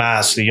wear the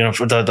mask, the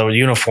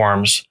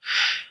uniforms,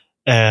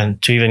 and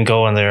to even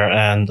go in there.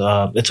 And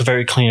it's a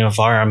very clean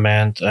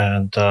environment.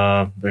 And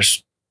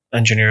there's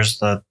engineers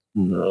that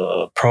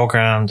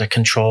program the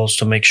controls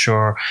to make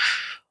sure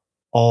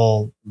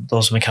all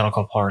those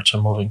mechanical parts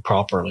are moving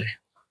properly.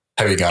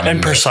 Have you gotten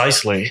and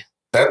precisely?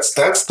 That's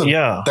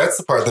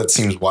the part that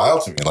seems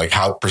wild to me. Like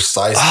how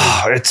precise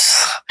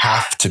it's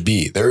have to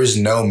be. There is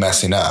no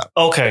messing up.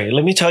 Okay,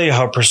 let me tell you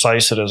how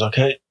precise it is.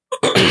 Okay,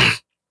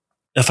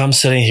 if I'm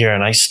sitting here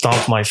and I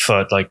stomp my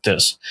foot like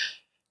this,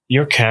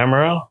 your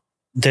camera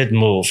did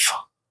move.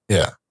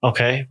 Yeah.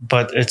 Okay,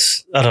 but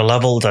it's at a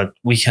level that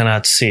we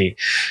cannot see.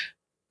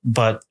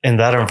 But in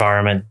that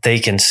environment, they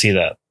can see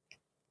that.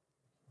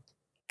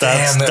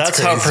 That's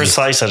how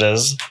precise it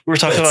is. We're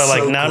talking about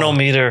like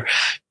nanometer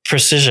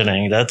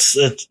precisioning. It's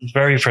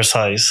very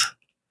precise.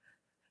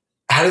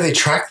 How do they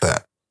track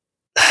that?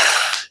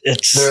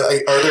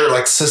 Are there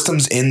like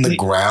systems in the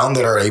ground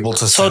that are able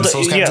to sense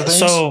those kinds of things?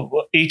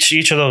 So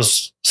each of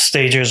those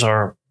stages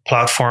or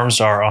platforms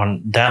are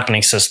on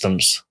dampening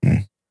systems.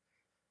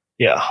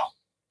 Yeah.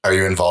 Are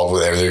you involved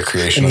with their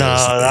creation? No,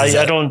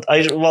 I don't.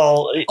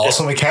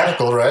 Also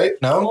mechanical, right?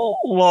 No.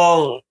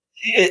 Well,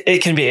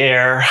 it can be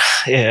air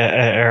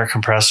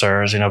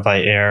compressors,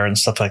 by air and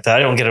stuff like that. I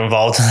don't get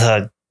involved in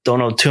that. I don't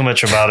know too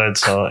much about it,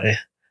 so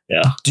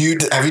yeah.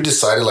 Have you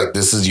decided like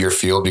this is your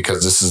field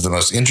because this is the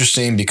most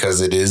interesting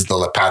because it is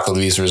the path of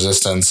least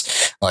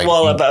resistance?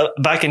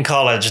 Back in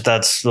college,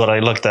 that's what I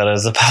looked at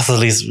as the path of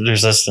least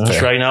resistance.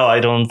 Fair. Right now, I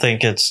don't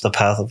think it's the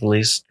path of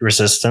least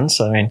resistance.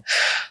 I mean,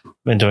 I've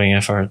been doing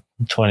it for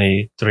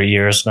 23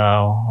 years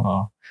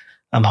now.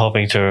 I'm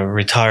hoping to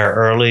retire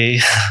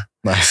early.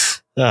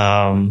 Nice.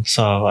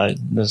 So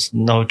there's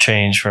no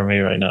change for me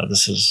right now.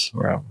 This is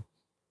where I'm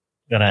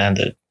gonna end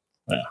it.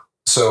 Yeah.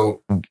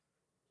 So,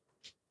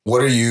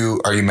 what are you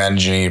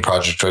managing any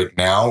projects right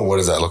now? What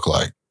does that look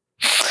like?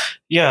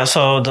 Yeah.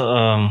 So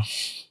the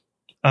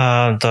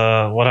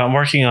what I'm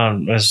working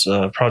on is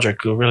a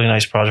really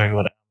nice project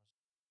with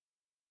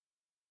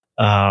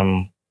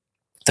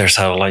their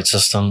satellite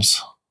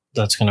systems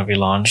that's going to be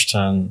launched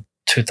in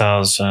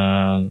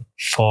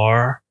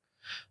 2004.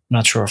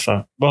 Not sure if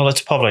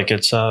it's public.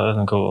 It's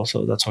in Google,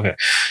 so that's okay.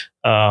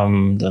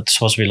 That's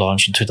supposed to be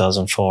launched in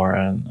 2004,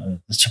 and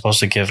it's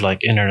supposed to give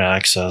like internet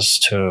access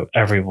to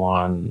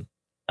everyone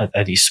at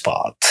any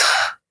spot,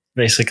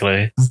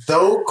 basically.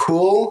 Though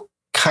cool,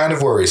 kind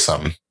of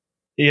worrisome.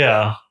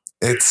 Yeah.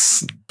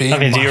 it's being. I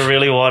mean, do you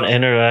really want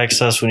internet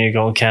access when you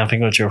go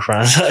camping with your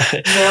friends?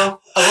 No,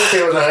 I'm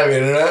okay with not having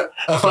internet.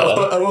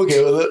 I'm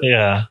okay with it.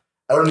 Yeah.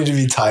 I don't need to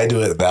be tied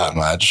to it that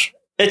much.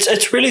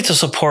 It's really to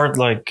support,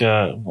 like,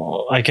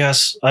 I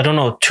guess, I don't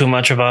know too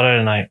much about it,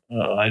 and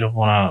I don't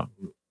want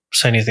to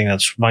say anything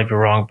that might be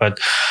wrong, but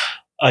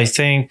I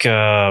think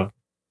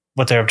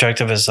what their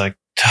objective is, like,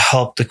 to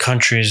help the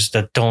countries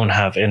that don't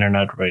have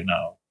internet right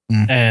now.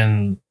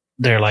 And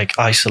they're like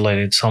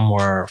isolated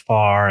somewhere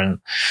far and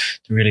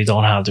they really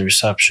don't have the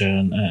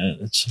reception,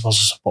 and it's supposed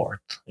to support.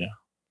 Yeah.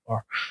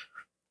 Or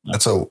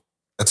that's a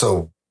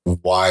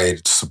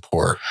wide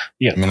support.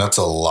 Yeah. I mean, that's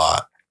a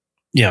lot.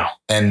 Yeah.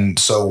 And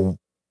so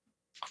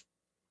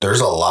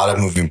there's a lot of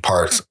moving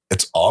parts.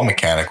 It's all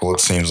mechanical.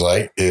 It seems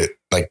like the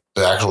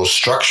actual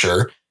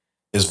structure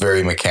is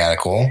very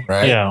mechanical,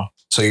 right? Yeah.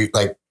 So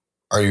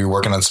are you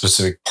working on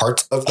specific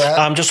parts of that?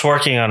 I'm just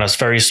working on a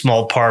very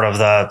small part of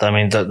that. I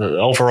mean, the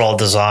overall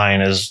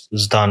design is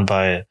done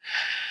by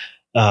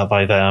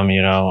them,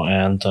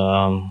 and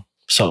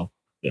so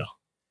yeah,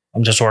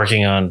 I'm just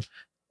working on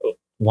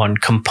one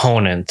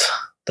component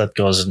that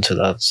goes into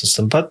that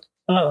system, but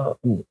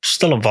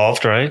still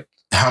involved, right?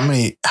 How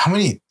many?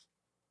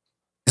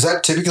 Is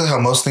that typically how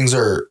most things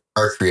are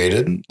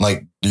created?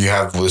 Like, do you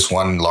have this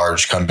one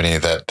large company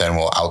that then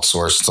will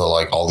outsource to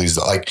like all these,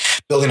 like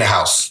building a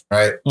house,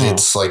 right?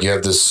 It's like you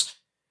have this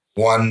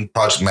one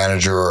project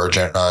manager or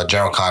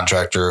general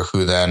contractor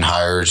who then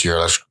hires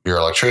your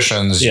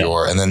electricians,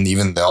 and then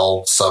even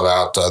they'll sub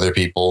out to other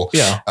people,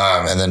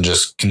 and then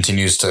just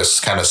continues to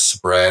kind of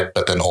spread.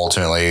 But then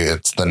ultimately,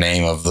 it's the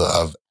name of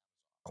the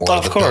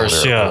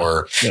course,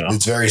 builder,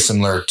 it's very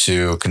similar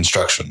to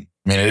construction.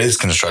 I mean, it is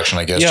construction,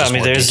 I guess. Yeah, I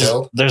mean,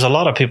 there's a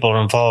lot of people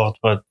involved,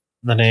 but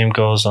the name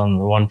goes on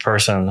one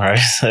person,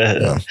 right?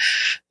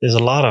 There's a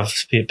lot of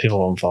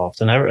people involved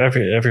in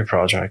every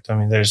project. I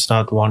mean, there's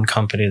not one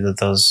company that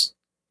does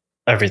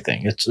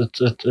everything. It's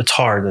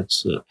hard.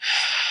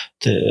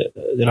 They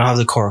don't have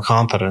the core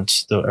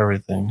competence to do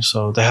everything,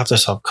 so they have to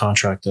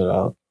subcontract it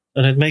out.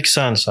 And it makes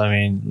sense. I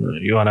mean,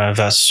 you want to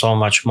invest so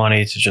much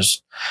money to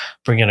just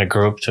bring in a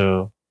group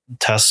to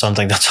test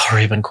something that's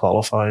already been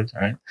qualified,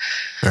 right?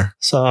 Sure.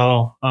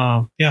 So,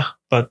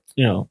 but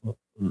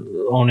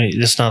only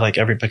it's not like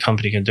every big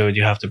company can do it.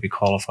 You have to be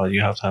qualified.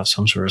 You have to have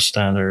some sort of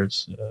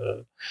standards,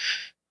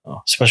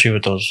 especially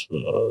with those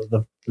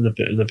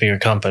the bigger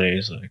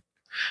companies, like,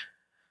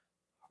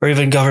 or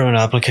even government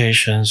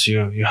applications.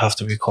 You have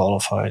to be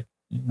qualified.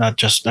 Not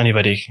just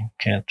anybody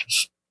can't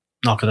just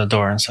knock on the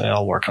door and say,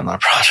 "I'll work on that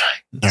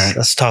project."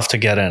 That's tough to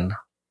get in.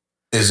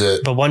 Is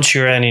it? But once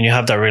you're in and you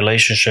have that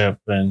relationship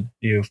and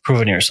you've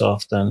proven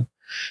yourself, then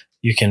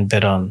you can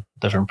bid on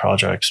different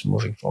projects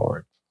moving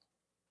forward.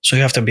 So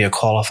you have to be a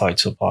qualified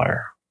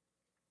supplier.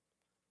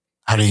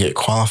 How do you get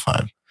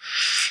qualified?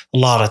 A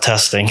lot of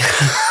testing,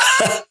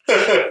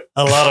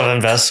 a lot of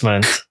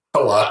investment. A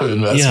lot of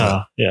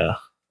investment. Yeah.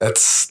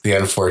 That's the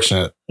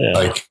unfortunate. Yeah.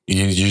 Like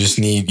you just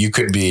need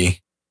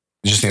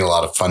a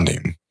lot of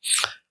funding.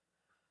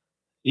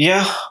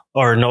 Yeah,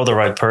 or know the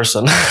right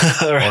person.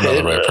 Right? Or know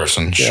the right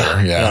person.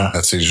 Sure. Yeah.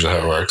 That's usually how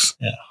it works.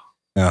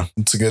 Yeah.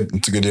 It's a good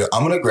deal.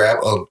 I'm gonna grab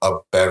a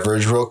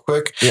beverage real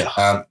quick.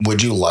 Yeah.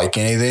 Would you like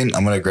anything?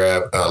 I'm gonna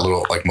grab a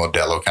little like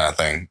Modelo kind of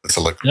thing. It's a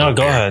liquid. No,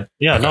 go ahead.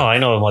 Yeah. Okay. No, I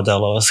know what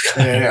Modelo is.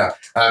 Yeah.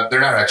 They're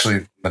not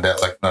actually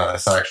Modelo. Like, no,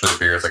 it's not actually a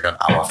beer. It's like an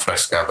agua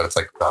fresca, but it's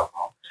like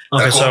alcohol.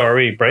 Okay, cool? So are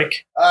we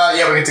break?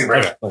 Yeah, we can take a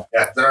break. Okay.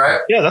 Yeah, is that all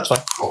right? Yeah, that's fine.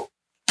 Cool.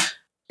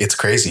 It's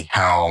crazy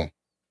how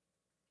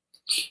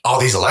all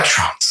these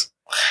electrons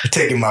are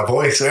taking my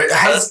voice, right?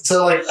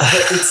 So like,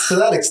 it's to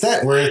that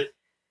extent where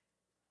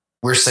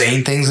we're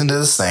saying things into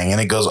this thing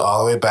and it goes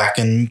all the way back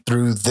in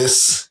through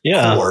this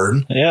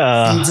cord,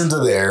 feeds into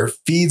there,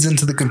 feeds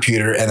into the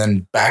computer, and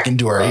then back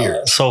into our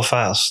ears. So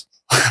fast.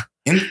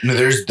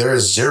 There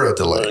is zero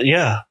delay.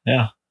 Yeah.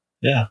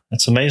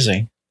 It's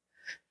amazing.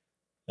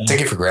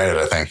 Take it for granted,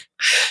 I think.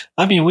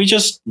 I mean, we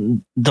just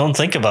don't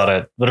think about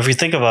it. But if we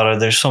think about it,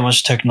 there's so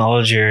much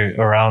technology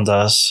around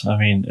us. I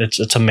mean,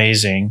 it's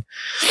amazing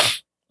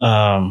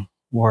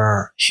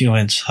where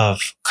humans have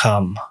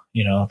come.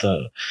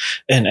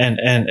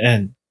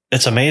 And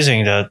it's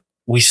amazing that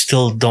we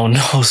still don't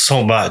know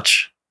so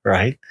much,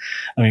 right?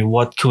 I mean,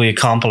 what could we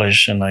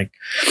accomplish in like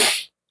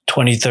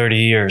 20, 30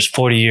 years,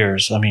 40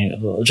 years? I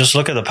mean, just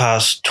look at the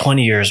past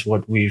 20 years,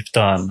 what we've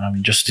done. I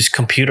mean, just these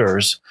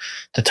computers,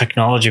 the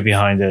technology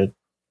behind it.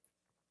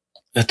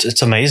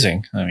 It's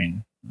amazing. I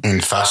mean,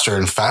 and faster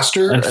and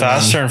faster. And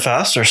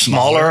faster.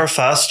 Smaller,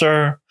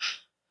 faster,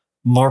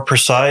 more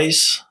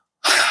precise.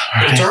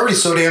 Right? It's already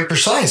so damn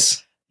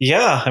precise.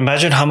 Yeah.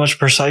 Imagine how much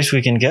precise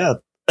we can get.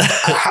 But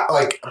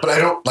I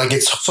don't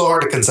it's so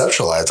hard to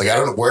conceptualize. Like, I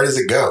don't know, where does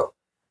it go?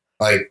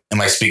 Like,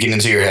 am I speaking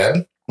into your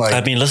head? Like,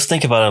 I mean, let's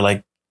think about it.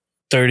 Like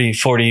 30,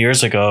 40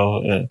 years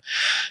ago,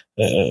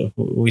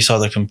 we saw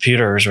the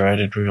computers, right?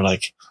 And we were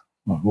like,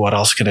 what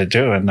else can it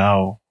do? And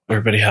now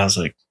everybody has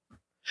like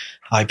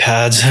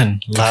iPads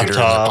and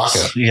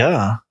laptops.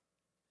 Yeah.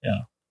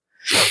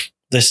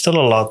 There's still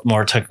a lot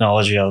more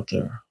technology out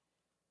there.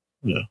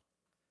 Yeah.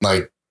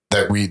 Like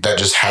that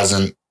just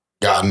hasn't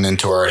gotten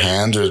into our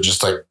hands, or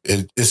just like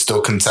it's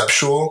still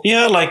conceptual?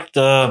 Yeah, like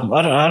I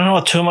don't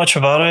know too much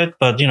about it,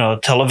 but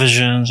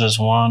televisions is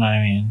one.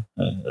 I mean,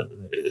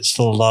 it's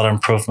still a lot of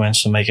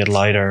improvements to make it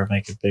lighter,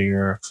 make it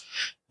bigger.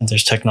 And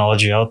there's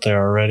technology out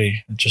there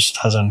already. It just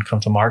hasn't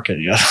come to market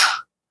yet.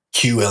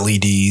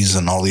 QLEDs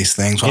and all these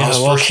things.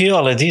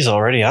 QLED is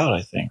already out,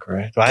 I think,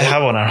 right? I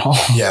have one at home.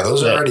 Yeah,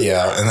 those are already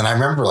out. And then I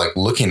remember like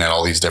looking at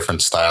all these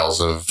different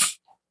styles of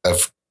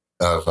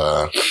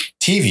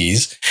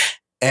TVs,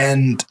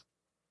 and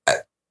I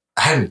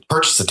hadn't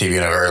purchased a TV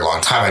in a very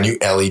long time. I knew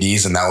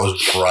LEDs, and that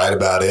was right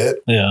about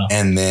it. Yeah.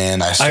 And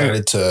then I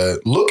started to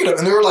look at them,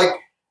 and there were like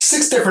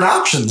 6 different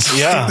options.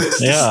 Yeah.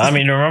 Yeah. I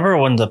mean, remember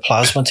when the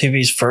plasma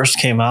TVs first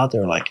came out? They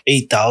were like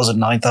 $8,000,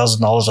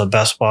 $9,000 at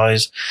Best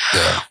Buys.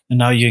 Yeah. And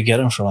now you get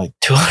them for like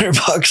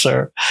 $200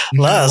 or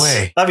less. No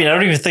way. I mean, I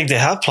don't even think they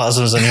have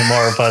plasmas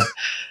anymore, but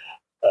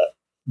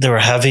they were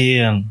heavy.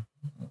 And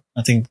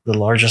I think the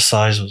largest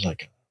size was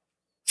like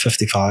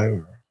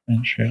 55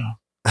 inch. Yeah.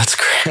 That's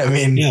great. I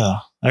mean,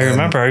 yeah. I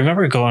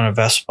remember going to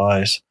Best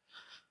Buy's,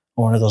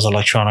 one of those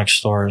electronic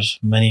stores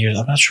many years.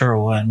 I'm not sure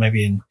when,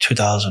 maybe in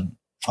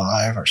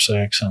 2005 or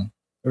 6, and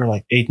they were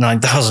like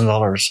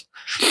 $8,000-$9,000.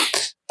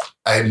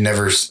 I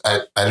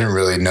didn't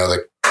really know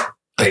that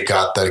they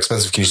got that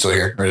expensive. Can you still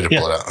hear? Ready to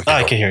pull it out? Okay,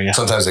 I can hear you.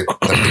 Sometimes they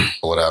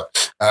pull it out.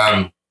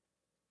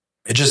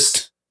 It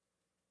just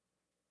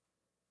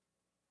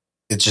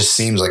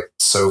seems like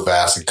so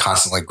vast and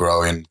constantly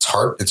growing. It's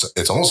hard.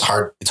 It's almost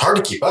hard. It's hard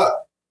to keep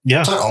up.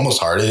 Yeah. It's not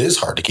almost hard. It is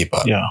hard to keep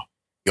up. Yeah.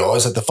 You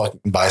always have to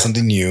fucking buy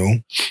something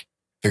new,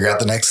 figure out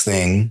the next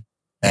thing.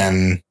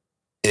 And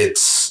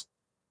it's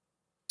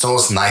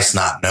almost nice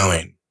not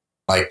knowing.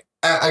 Like,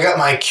 I got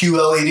my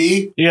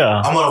QLED.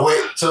 Yeah. I'm going to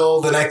wait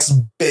till the next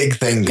big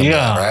thing comes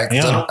out, right?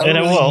 Yeah. I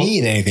don't really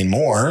need anything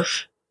more.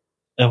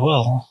 It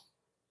will.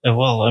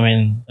 I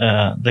mean,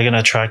 they're going to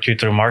attract you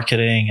through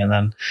marketing, and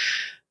then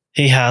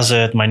he has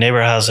it. My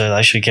neighbor has it.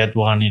 I should get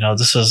one.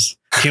 This is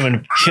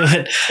human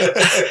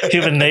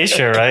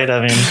nature, right?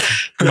 I mean,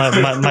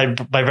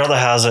 my brother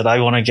has it. I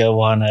want to get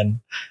one, and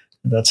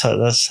that's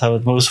how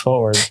it moves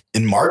forward.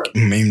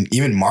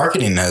 Even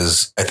marketing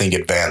has, I think,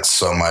 advanced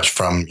so much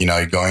from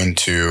going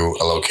to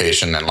a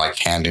location and like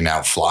handing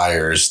out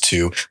flyers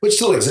to, which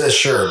still exists,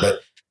 sure,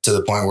 but to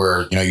the point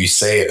where you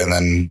say it and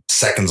then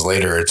seconds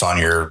later it's on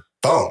your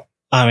phone.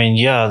 I mean,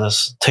 yeah,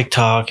 this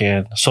TikTok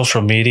and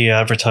social media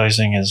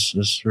advertising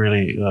is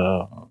really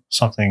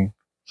something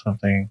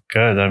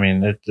good. I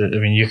mean,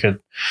 you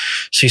could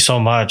see so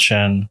much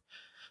in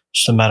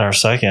just a matter of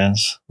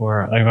seconds.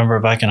 Where I remember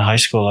back in high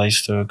school, I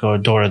used to go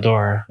door to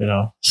door,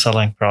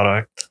 selling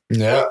product.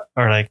 Yeah.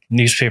 Or like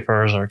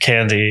newspapers or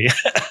candy.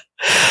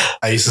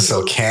 I used to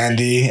sell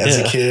candy as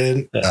a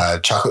kid,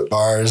 chocolate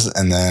bars,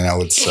 and then I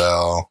would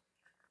sell,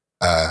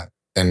 right.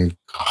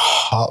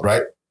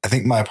 I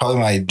think probably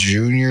my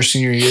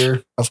senior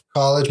year of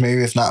college,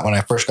 maybe if not when I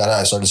first got out,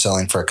 I started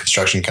selling for a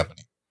construction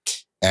company,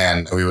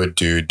 and we would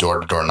do door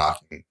to door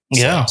knocking.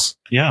 Sales.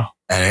 Yeah.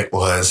 And it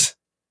was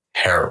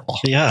terrible.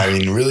 Yeah. I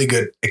mean, really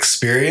good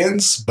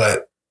experience,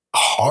 but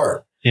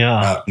hard.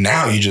 Yeah.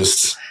 Now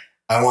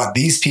I want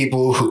these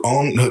people who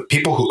own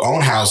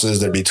houses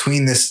that are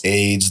between this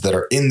age, that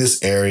are in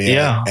this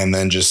area, and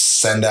then just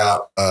send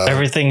out.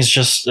 Everything's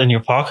just in your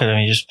pocket. I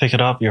mean, you just pick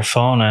it up, your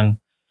phone, and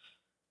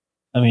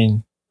I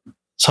mean,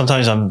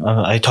 sometimes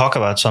I talk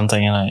about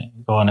something and I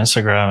go on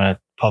Instagram and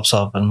it pops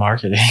up in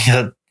marketing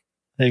that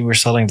hey, we're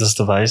selling this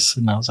device,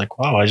 and I was like,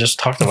 wow, I just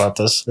talked about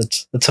this.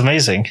 It's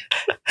amazing.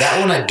 That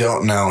one I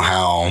don't know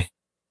how.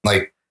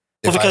 Like,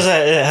 because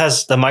it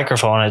has the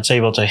microphone, it's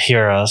able to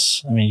hear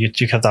us. I mean,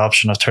 you have the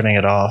option of turning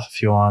it off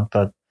if you want,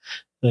 but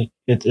like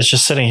it's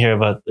just sitting here,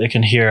 but it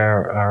can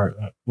hear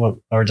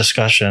our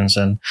discussions.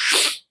 And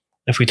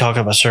if we talk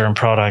about a certain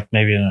product,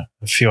 maybe in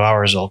a few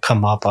hours, it'll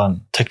come up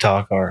on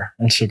TikTok or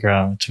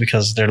Instagram. It's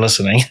because they're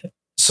listening.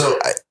 So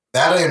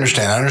I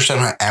understand. I understand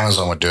how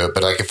Amazon would do it,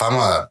 but like if I'm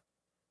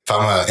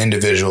an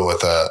individual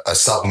with a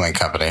supplement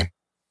company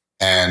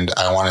and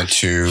I wanted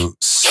to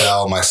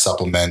sell my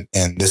supplement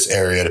in this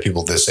area to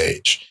people this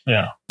age,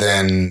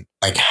 then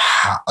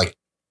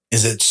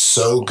is it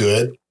so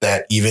good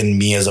that even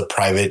me as a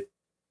private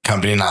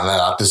company,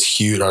 not this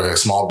huge, or a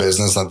small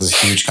business, not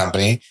this huge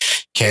company,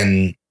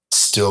 can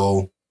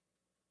still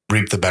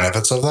reap the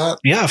benefits of that?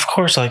 Yeah, of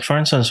course. Like for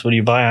instance, when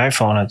you buy an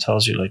iPhone, it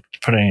tells you like to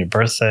put in your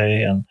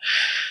birthday and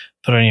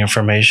put in your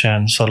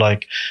information. So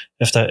like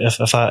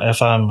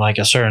if I'm like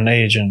a certain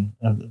age and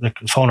the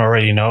phone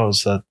already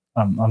knows that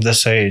I'm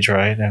this age,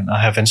 right? And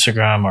I have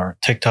Instagram or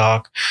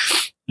TikTok.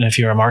 And if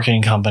you're a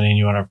marketing company and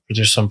you want to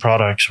produce some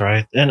products,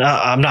 right? And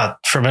I'm not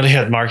familiar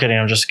with marketing.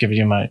 I'm just giving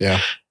you my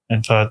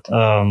input.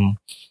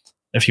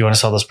 If you want to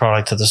sell this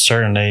product to this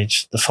certain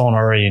age, the phone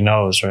already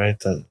knows, right?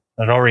 That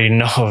it already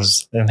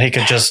knows, and he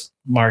could just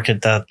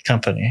market that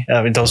company.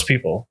 I mean, those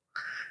people.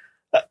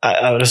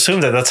 I would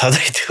assume that that's how they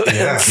do it.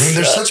 Yeah, I mean,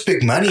 there's such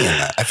big money in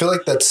that. I feel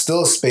like that's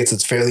still a space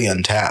that's fairly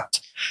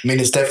untapped. I mean,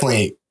 it's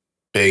definitely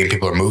big and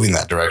people are moving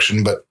that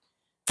direction, but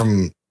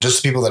from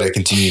just people that I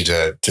continue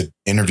to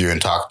interview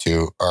and talk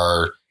to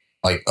are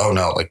like, oh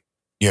no, like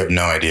you have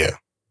no idea.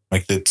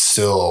 Like there's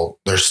still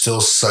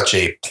such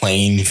a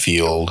playing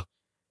field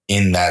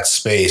in that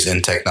space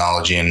in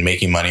technology and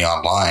making money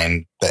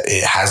online that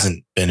it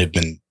hasn't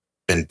been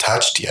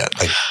touched yet.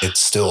 Like it's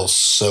still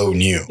so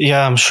new.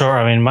 Yeah, I'm sure.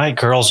 I mean, my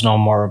girls know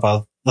more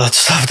about that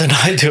stuff than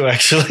I do,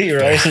 actually,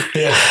 right?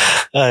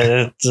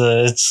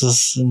 It's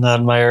just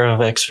not my area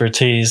of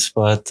expertise,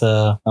 but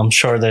I'm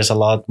sure there's a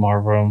lot more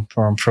room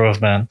for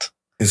improvement.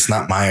 It's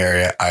not my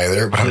area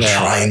either, but I'm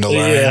trying to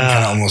learn,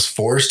 kind of almost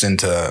forced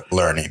into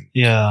learning.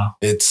 Yeah.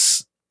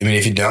 If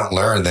you don't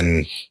learn,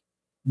 then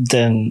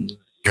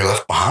you're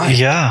left behind.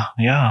 Yeah.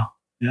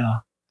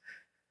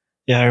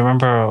 I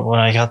remember when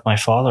I got my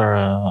father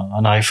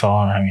an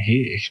iPhone. I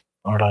mean,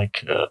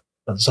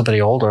 somebody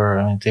older.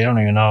 I mean, they don't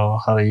even know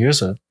how to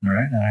use it,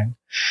 right? I mean,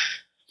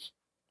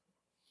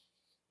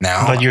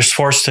 now, but you're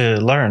forced to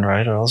learn,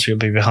 right? Or else you'll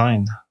be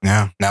behind.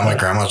 Yeah. Now my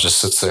grandma just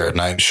sits there at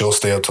night. She'll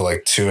stay up till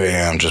like 2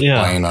 a.m. just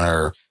playing on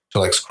her. She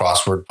likes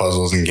crossword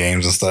puzzles and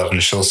games and stuff,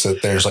 and she'll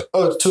sit there. It's like,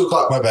 oh, it's 2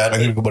 o'clock. My bad. I'm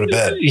gonna go to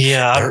bed.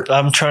 Yeah,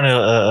 I'm trying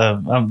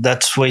to.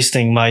 That's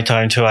wasting my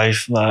time too. I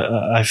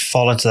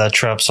fall into that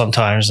trap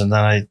sometimes, and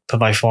then I put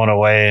my phone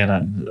away,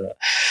 and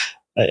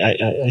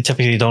I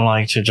typically don't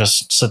like to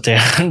just sit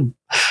there and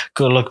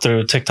go look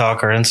through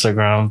TikTok or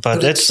Instagram.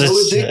 But it's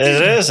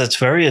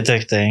very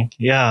addicting.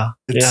 Yeah,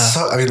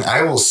 So, I mean,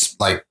 I will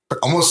like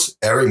almost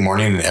every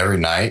morning and every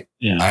night.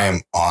 Yeah. I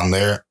am on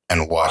there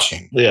and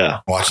watching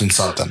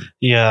something.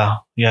 Yeah,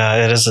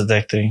 it is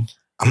addicting.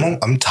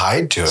 I'm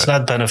tied to it. It's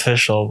not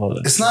beneficial,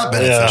 but it's not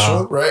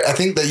beneficial, right? I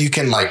think that you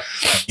can like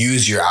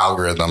use your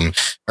algorithm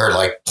or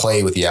like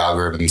play with the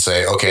algorithm and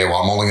say, okay, well,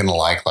 I'm only going to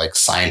like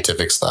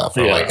scientific stuff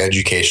or like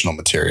educational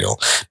material.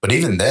 But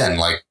even then,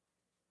 like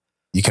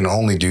you can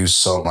only do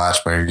so much,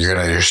 but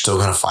you're still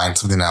going to find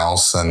something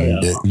else.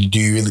 And do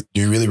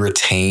you really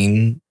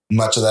retain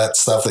much of that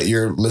stuff that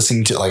you're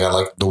listening to? Like I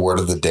like the word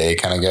of the day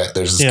kind of guy.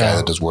 There's this guy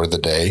that does word of the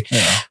day.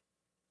 Yeah.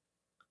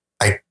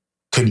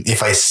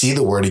 If I see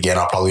the word again,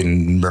 I'll probably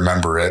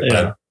remember it,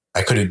 but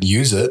I couldn't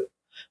use it.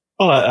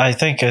 Well, I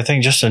think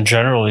just in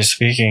generally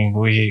speaking,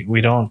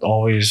 we don't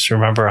always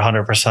remember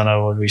 100%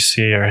 of what we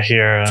see or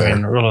hear. Fair. I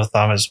mean, rule of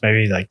thumb is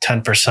maybe like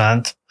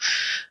 10%.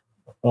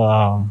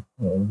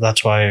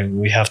 That's why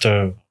we have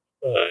to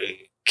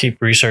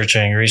keep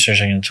researching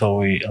until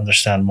we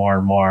understand more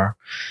and more.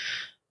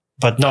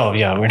 But no,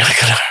 we're not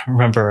going to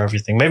remember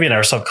everything. Maybe in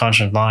our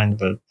subconscious mind,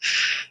 but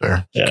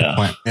fair. Good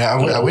point. Yeah,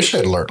 I wish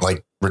I'd learned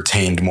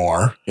retained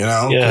more,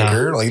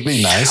 quicker. Like, it'd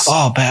be nice.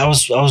 Oh, man, I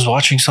was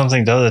watching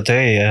something the other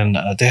day, and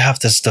they have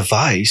this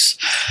device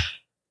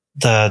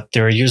that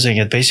they're using.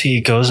 It basically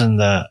goes in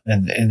the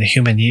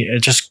human ear.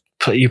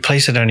 You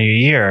place it on your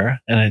ear,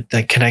 and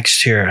it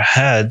connects to your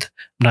head.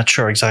 I'm not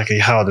sure exactly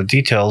how the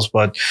details,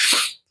 but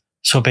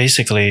so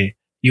basically,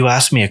 you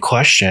ask me a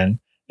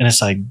question, and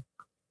it's like.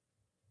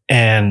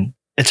 And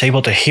it's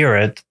able to hear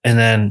it, and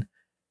then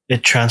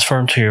it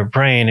transforms to your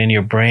brain, and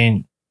your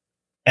brain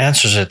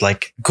answers it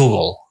like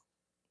Google.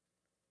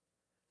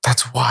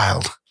 That's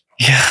wild.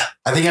 Yeah.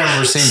 I think I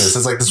remember seeing this.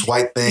 It's like this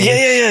white thing.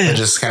 Yeah. It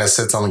just kind of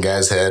sits on the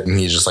guy's head, and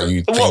he's just like,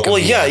 you think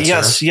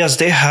yes.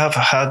 They have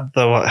had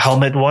the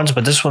helmet ones,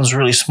 but this one's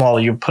really small.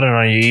 You put it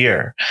on your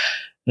ear,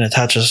 and it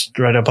attaches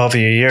right above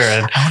your ear.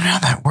 And I wonder how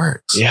that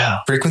works.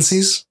 Yeah.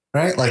 Frequencies,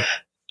 right? Like.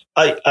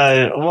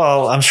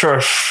 I'm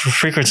sure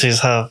frequencies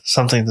have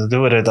something to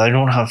do with it. I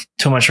don't have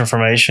too much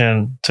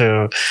information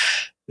to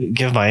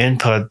give my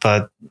input,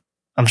 but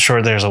I'm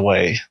sure there's a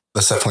way.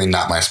 That's definitely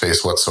not my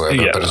space whatsoever.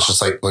 Yeah. But it's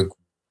just like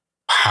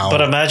how.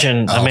 But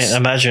imagine,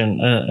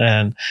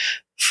 and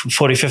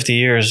 40, 50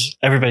 years,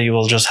 everybody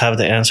will just have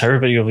the answer.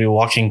 Everybody will be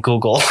walking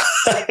Google.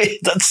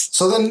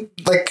 So then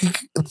what?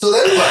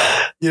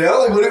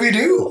 What do we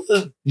do?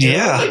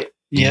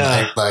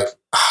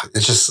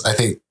 It's just, I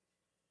think.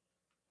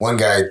 One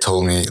guy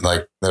told me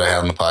that I had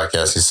on the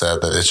podcast, he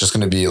said that it's just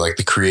going to be like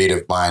the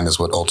creative mind is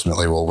what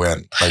ultimately will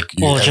win.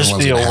 It'll just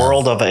be a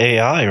world of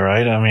AI,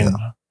 right? I mean,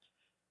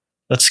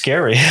 that's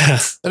scary.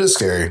 That is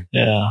scary.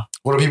 Yeah.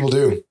 What do people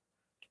do?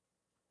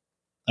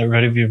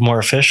 Everybody be more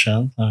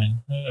efficient. I mean,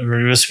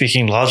 everybody was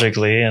speaking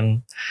logically,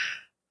 and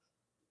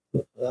I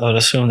would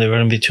assume there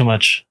wouldn't be too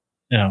much,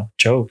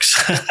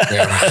 jokes.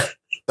 Yeah.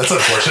 That's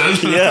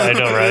unfortunate. Yeah, I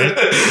know, right?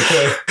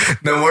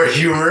 No more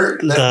humor.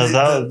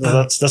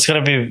 That's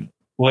going to be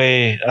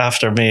way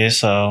after me,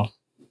 so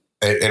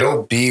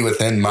it'll be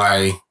within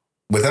my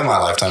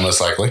lifetime, most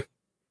likely.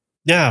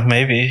 Yeah,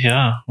 maybe.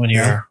 Yeah, when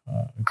you're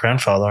a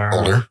grandfather,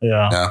 older.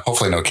 Yeah.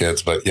 Hopefully, no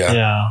kids, but yeah.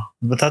 Yeah,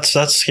 but that's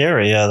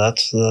scary. Yeah,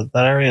 that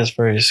area is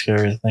very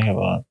scary to think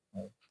about.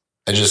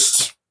 I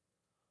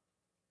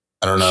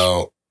don't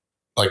know.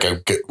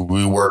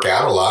 We work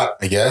out a lot,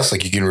 I guess.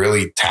 Like you can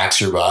really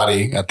tax your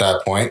body at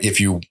that point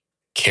if you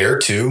care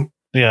to.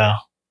 Yeah.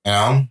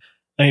 I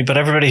mean, but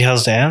everybody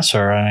has the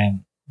answer. I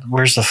mean,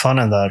 where's the fun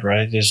in that,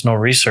 right? There's no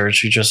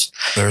research. You just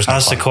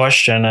ask the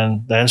question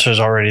and the answer is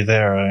already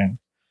there. I mean,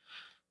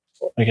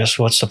 I guess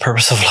what's the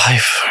purpose of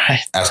life,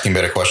 right? Asking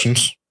better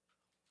questions.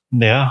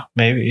 Yeah,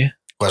 maybe.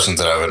 questions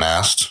that I haven't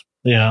asked.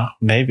 Yeah,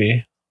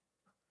 maybe.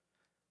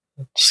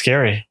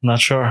 Scary. I'm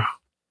not sure.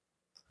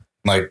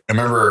 Like, I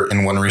remember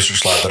in one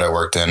research lab that I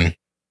worked in,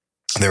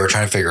 they were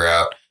trying to figure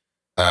out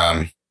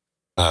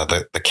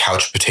the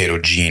couch potato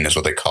gene is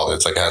what they call it.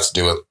 It's like, it has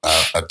to do with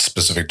a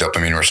specific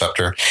dopamine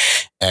receptor.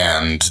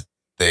 And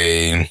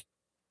they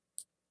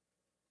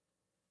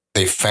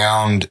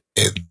found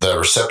the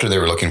receptor they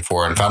were looking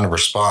for and found a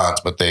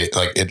response, but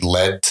it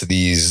led to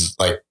these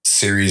like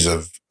series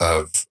of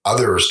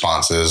other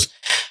responses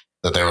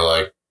that they were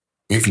like,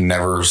 we've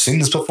never seen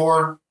this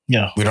before.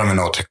 Yeah. We don't even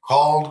know what they're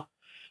called.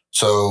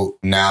 So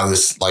now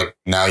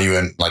now you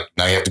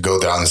have to go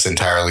down this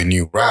entirely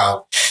new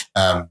route,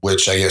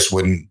 which I guess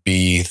wouldn't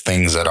be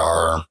things that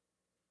are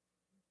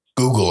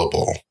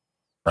Googleable,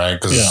 right?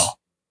 Because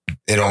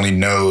it only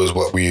knows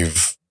what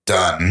we've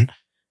done.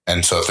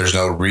 And so if there's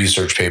no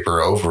research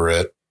paper over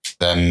it,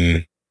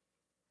 then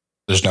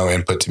there's no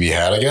input to be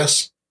had, I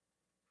guess.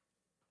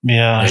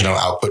 Yeah. There's no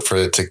output for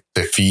it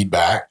to feed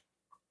back.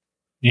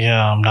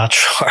 Yeah, I'm not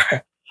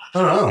sure. I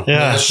don't know.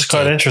 Yeah, it's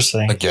quite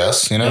interesting. I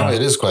guess, it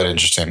is quite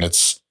interesting.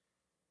 It's,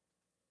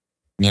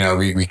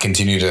 we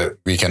continue to,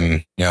 we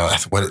can,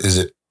 what is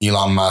it?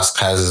 Elon Musk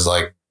has his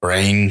like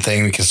brain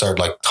thing. We can start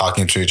like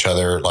talking to each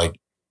other, like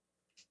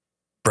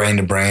brain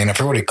to brain. I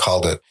forget what he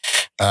called it.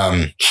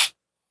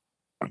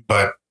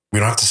 But we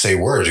don't have to say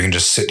words. You can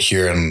just sit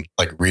here and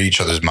like read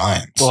each other's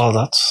minds. Well,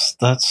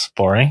 that's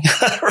boring,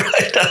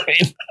 right? I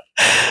mean,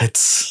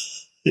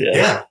 it's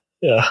yeah.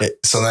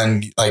 So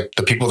then, like,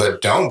 the people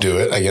that don't do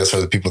it, I guess, are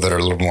the people that are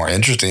a little more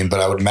interesting. But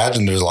I would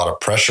imagine there's a lot of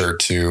pressure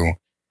to.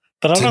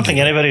 But I don't think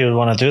anybody would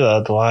want to do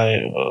that. Why?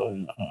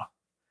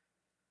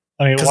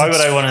 I mean, why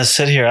would I want to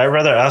sit here? I'd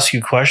rather ask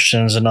you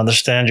questions and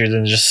understand you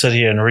than just sit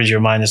here and read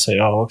your mind and say,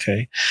 "Oh,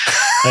 okay,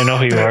 I know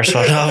who you are,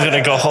 so now I'm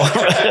going to go home."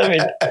 I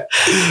mean,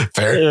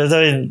 fair.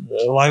 I mean,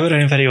 why would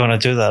anybody want to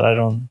do that? I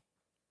don't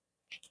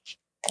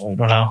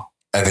know.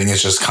 I think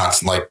it's just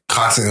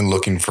constantly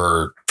looking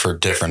for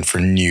different, for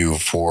new,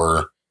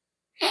 for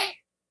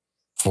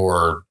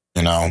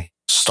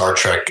Star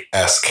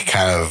Trek-esque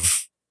kind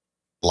of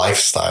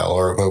lifestyle,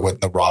 or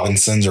what the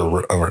Robinsons or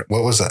what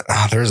was that?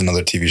 Oh, there's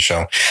another TV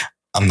show.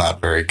 I'm not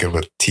very good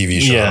with TV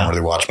shows. I don't really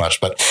watch much,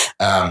 but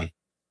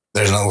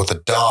there's another with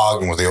the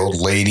dog and with the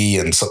old lady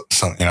and some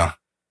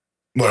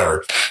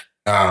whatever.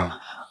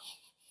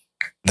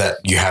 That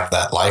you have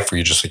that life where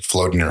you're just like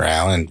floating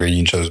around and reading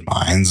each other's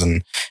minds,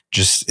 and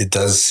just it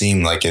does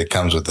seem like it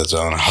comes with its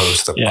own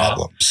host of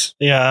problems.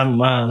 Yeah,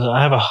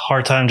 I have a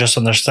hard time just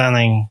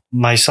understanding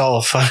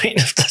myself. I mean,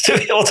 to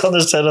be able to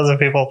understand other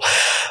people.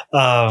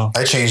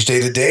 I change day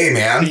to day,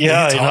 man.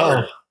 Yeah, I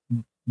know.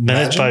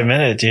 Minute by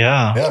minute,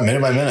 yeah. Yeah,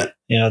 minute by minute.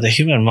 Yeah, the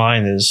human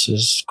mind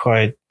is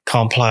quite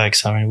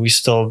complex. I mean, we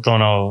still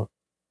don't know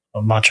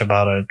much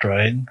about it,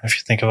 right? If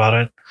you think about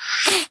it,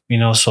 we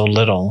know so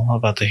little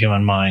about the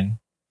human mind.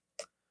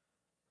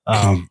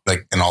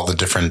 Like in all the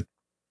different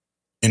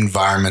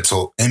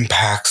environmental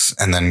impacts,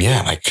 and then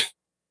like,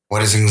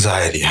 what is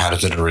anxiety? How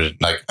does it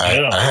like?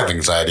 I have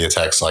anxiety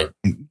attacks. Like,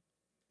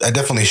 I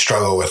definitely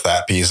struggle with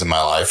that piece in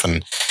my life,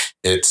 and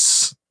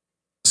it's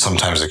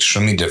sometimes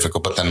extremely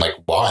difficult. But then, like,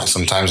 why?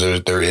 Sometimes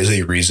there is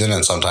a reason,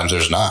 and sometimes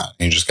there's not.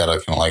 You just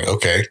gotta kind of like,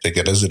 okay, take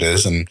it as it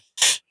is, and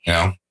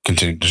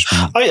continue.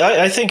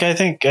 I think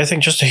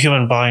just the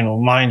human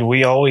mind,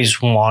 we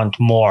always want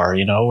more.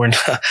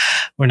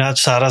 We're not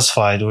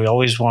satisfied. We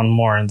always want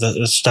more, and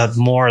it's that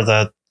more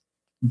that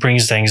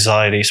brings the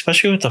anxiety,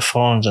 especially with the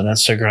phones and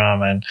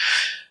Instagram and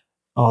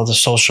all the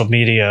social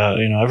media.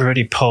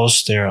 Everybody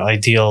posts their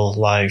ideal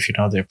life,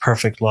 their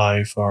perfect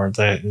life, or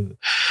their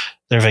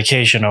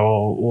vacation,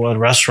 or what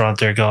restaurant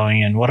they're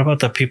going in. What about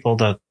the people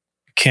that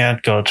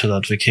can't go to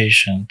that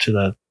vacation, to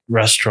that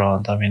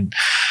restaurant? I mean,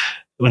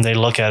 when they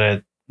look at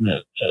it,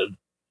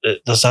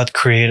 does that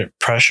create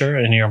pressure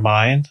in your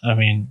mind? I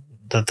mean,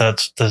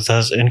 that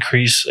does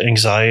increase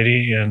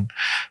anxiety and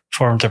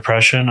form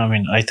depression? I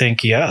mean, I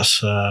think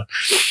yes.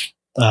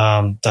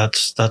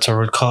 That's a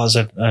root cause,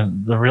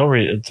 and the real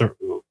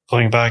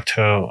going back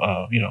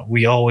to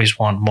we always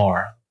want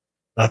more.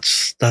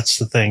 That's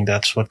the thing.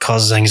 That's what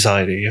causes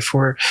anxiety. If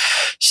we're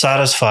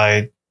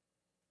satisfied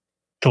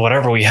to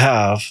whatever we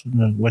have,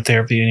 then would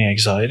there be any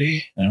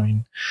anxiety? I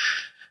mean,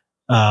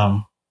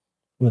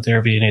 would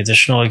there be any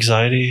additional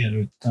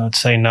anxiety? I would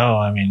say no.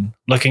 I mean,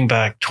 looking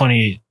back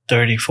 20,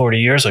 30, 40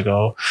 years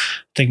ago,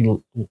 I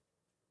think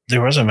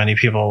there wasn't many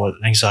people with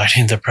anxiety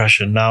and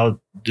depression. Now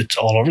it's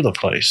all over the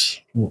place.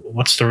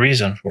 What's the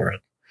reason for it?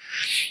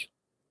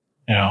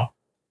 I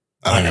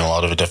think a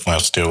lot of it definitely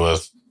has to do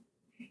with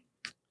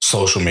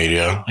social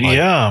media.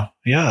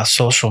 Yeah.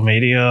 Social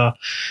media.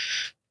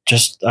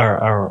 Just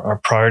our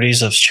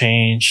priorities have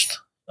changed.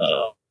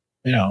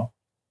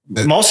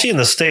 Mostly in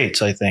the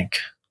States, I think.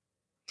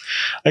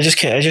 I just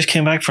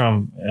came back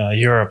from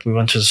Europe. We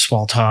went to a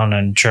small town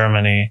in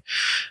Germany,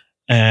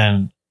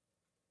 and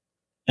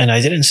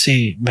I didn't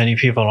see many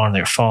people on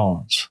their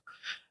phones.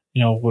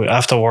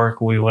 After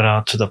work, we went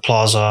out to the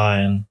plaza,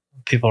 and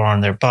people are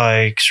on their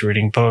bikes,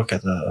 reading book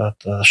at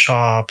the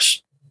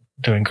shops,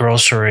 doing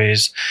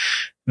groceries.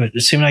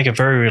 it seemed like a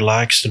very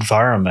relaxed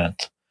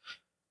environment.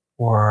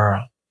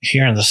 Or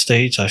here in the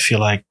States, I feel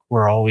like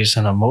we're always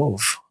in a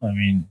move. I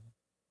mean,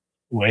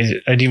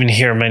 I'd even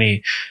hear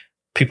many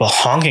people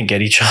honking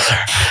at each other,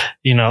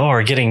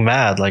 or getting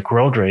mad, like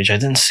road rage. I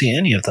didn't see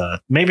any of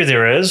that. Maybe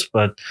there is,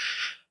 but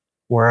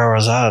where I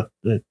was at,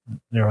 it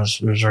was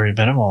very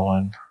minimal,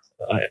 and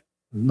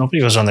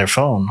nobody was on their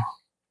phone.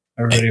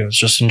 Everybody was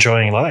just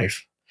enjoying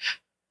life.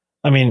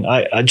 I mean,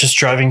 I just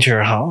driving to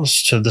your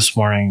house to this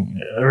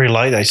morning, every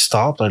light I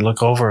stopped, I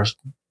look over,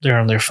 they're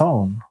on their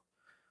phone.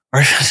 Or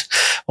even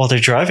while they're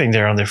driving,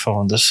 they're on their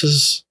phone.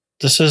 This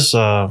creates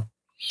a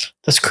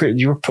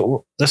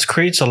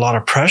lot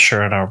of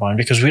pressure in our mind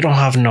because we don't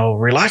have no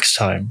relaxed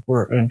time.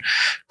 We're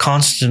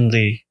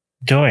constantly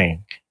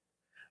doing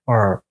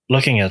or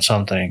looking at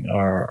something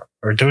or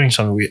doing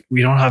something.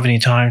 We don't have any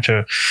time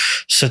to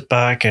sit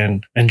back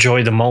and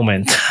enjoy the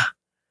moment.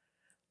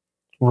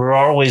 We're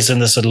always in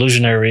this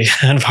illusionary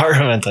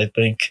environment, I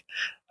think.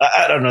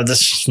 I don't know.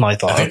 This is my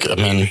thought. I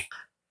think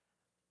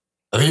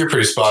you're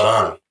pretty spot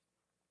on.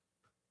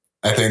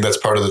 I think that's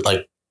part of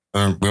the,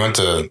 we went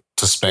to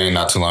Spain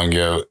not too long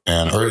ago,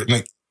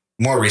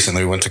 more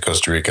recently we went to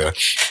Costa Rica,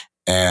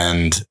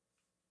 and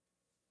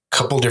a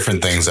couple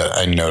different things that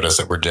I noticed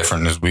that were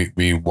different is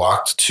we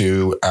walked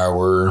to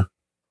our,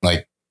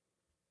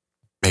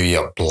 maybe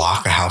a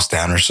house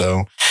down or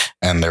so,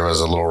 and there was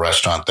a little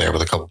restaurant there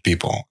with a couple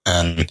people,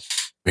 and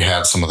we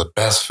had some of the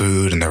best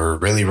food, and they were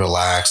really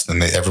relaxed,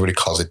 and everybody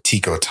calls it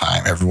Tico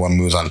time. Everyone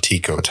moves on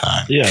Tico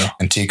time. Yeah.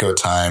 And Tico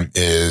time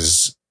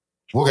is,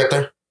 we'll get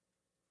there.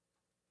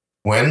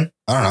 When?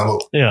 I don't know,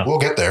 but we'll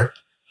get there.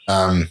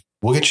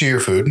 We'll get you your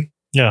food.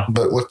 Yeah.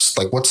 But what's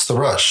the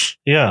rush?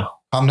 Yeah.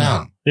 Calm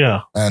down.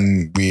 Yeah.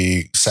 And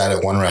we sat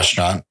at one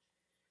restaurant,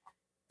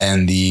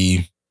 and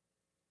the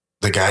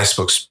guy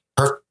spoke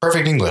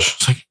perfect English.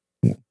 It's like,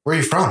 where are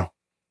you from?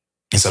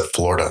 He said,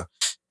 Florida.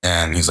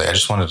 And he's like, I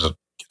just wanted to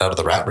get out of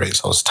the rat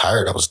race. I was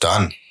tired. I was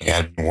done. I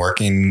had been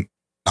working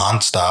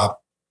nonstop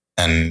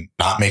and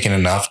not making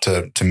enough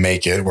to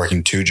make it,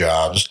 working 2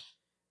 jobs.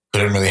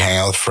 Couldn't really hang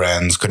out with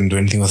friends. Couldn't do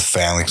anything with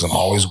family because I'm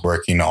always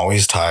working,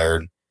 always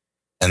tired.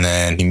 And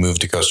then he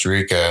moved to Costa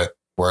Rica,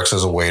 works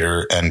as a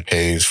waiter, and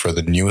pays for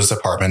the newest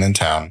apartment in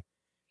town.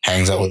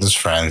 Hangs out with his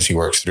friends. He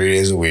works 3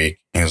 days a week.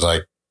 He's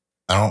like,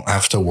 I don't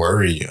have to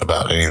worry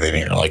about anything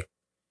here.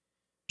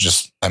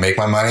 I make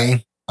my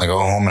money. I go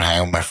home and hang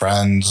out with my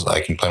friends. I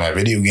can play my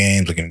video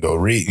games. I can go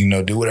read,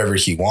 do whatever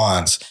he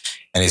wants.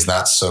 And he's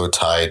not so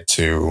tied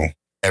to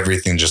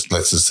everything. Just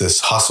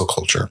this hustle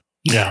culture.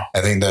 Yeah.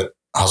 I think that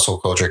hustle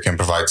culture can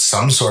provide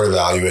some sort of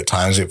value at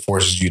times. It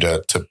forces you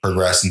to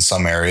progress in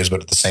some areas,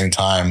 but at the same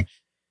time,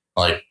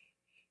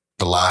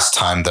 the last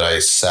time that I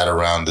sat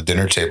around the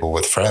dinner table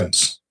with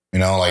friends,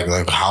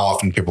 how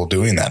often people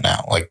doing that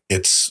now?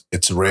 It's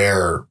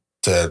rare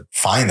to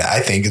find that. I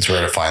think it's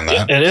rare to find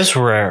that. It is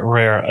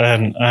rare.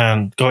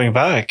 And going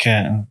back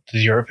in the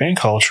European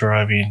culture,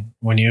 I mean,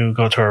 when you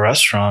go to a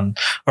restaurant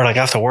or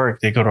after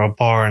work, they go to a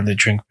bar and they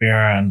drink beer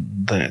and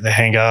they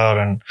hang out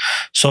and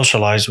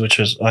socialize, which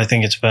is, I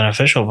think it's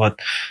beneficial.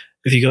 But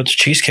if you go to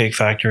Cheesecake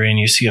Factory and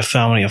you see a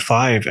family of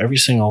 5, every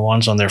single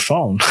one's on their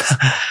phone.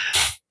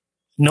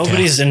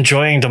 Nobody's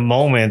enjoying the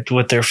moment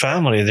with their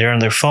family. They're on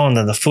their phone.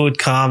 Then the food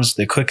comes,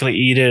 they quickly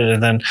eat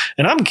it. And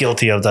I'm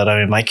guilty of that. I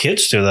mean, my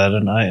kids do that.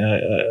 And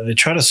I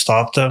try to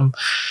stop them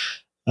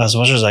as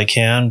much as I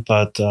can.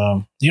 But,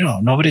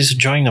 nobody's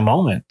enjoying the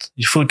moment.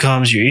 Your food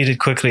comes, you eat it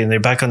quickly, and they're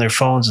back on their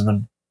phones. And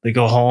then they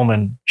go home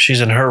and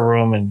she's in her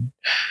room. And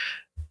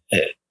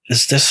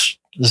is this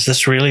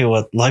really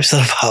what life's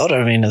about?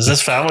 I mean, is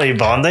this family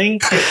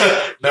bonding?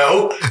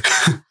 No.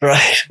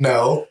 Right.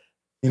 No.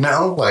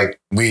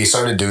 We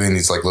started doing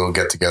these little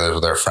get-togethers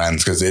with our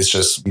friends because it's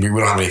just we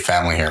don't have any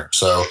family here,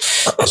 so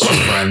it's just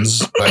friends.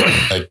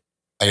 But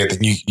I get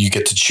that you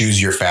get to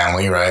choose your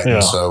family, right? Yeah.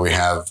 And so we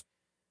have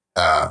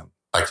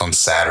on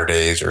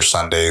Saturdays or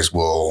Sundays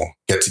we'll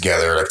get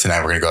together.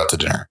 Tonight we're gonna go out to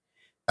dinner.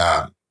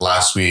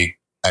 Last week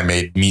I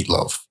made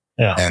meatloaf,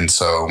 and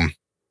so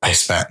I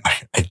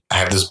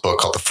have this book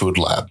called The Food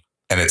Lab.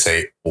 And it's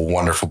a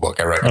wonderful book.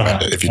 I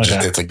recommend it. If you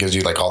it gives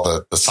you all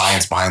the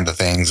science behind the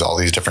things, all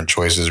these different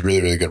choices,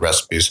 really, really good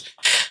recipes.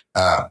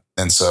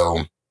 And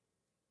so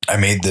I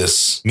made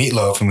this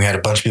meatloaf and we had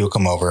a bunch of people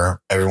come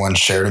over. Everyone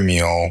shared a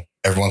meal.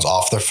 Everyone's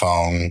off their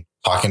phone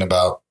talking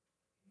about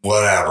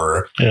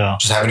whatever. Yeah.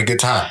 Just having a good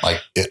time. I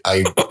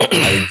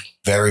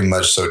very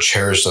much so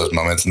cherish those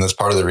moments. And that's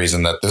part of the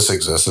reason that this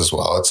exists as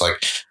well. It's I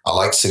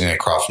like sitting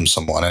across from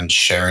someone and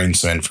sharing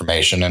some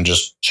information and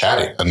just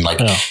chatting and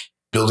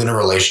building a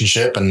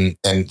relationship, and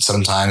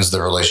sometimes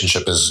the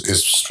relationship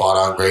is spot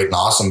on, great and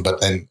awesome. But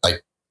then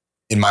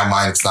in my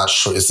mind, it's not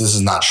short. This is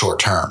not short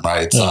term,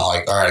 right? It's not all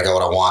right, I got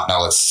what I want.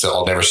 Now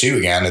I'll never see you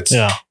again.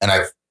 And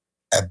I've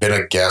been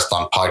a guest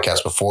on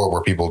podcasts before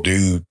where people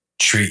do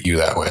treat you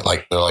that way.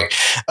 They're like,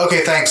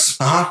 okay, thanks.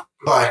 Bye.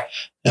 Yeah.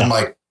 And I'm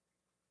like,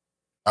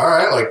 all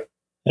right.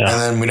 And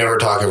then we never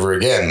talk ever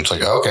again. It's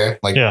okay.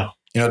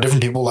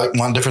 Different people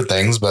want different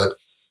things, but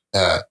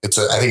I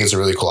think it's a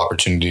really cool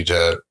opportunity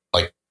to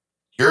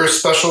you're a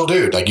special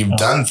dude. Like you've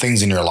done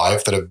things in your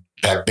life that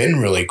have been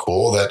really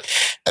cool that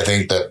I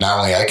think that not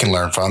only I can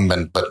learn from,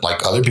 but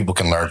like other people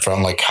can learn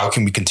from. Like, how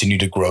can we continue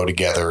to grow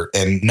together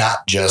and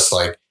not just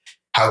like,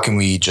 how can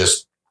we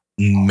just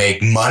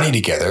make money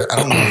together? I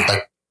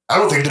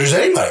don't think there's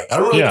any money. I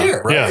don't really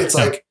care. Right. It's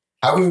like,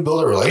 how can we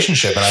build a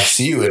relationship? And I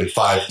see you in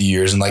 5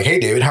 years and like, hey,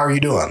 David, how are you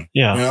doing?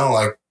 Yeah. You know,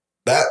 like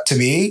that to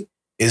me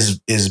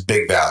is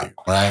big value.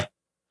 Right.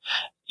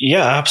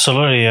 Yeah,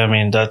 absolutely. I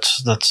mean,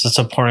 that's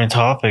an important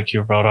topic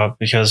you brought up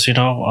because, you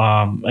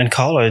know, in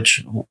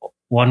college,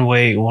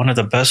 one of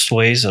the best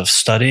ways of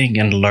studying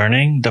and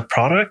learning the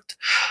product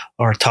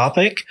or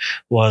topic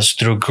was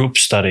through group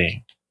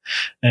studying.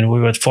 And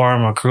we would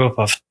form a group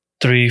of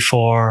 3,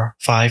 4,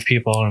 5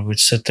 people and we'd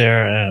sit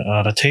there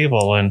at a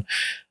table and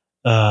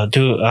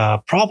do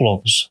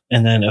problems.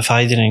 And then if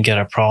I didn't get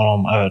a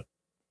problem, I would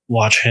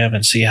watch him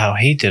and see how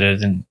he did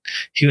it. And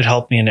he would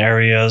help me in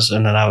areas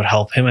and then I would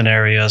help him in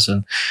areas.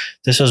 And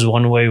this is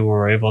one way we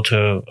were able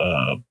to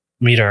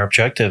meet our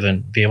objective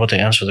and be able to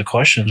answer the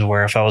questions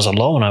where if I was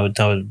alone, I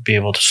would be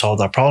able to solve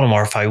that problem.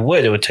 Or if I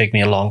would, it would take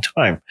me a long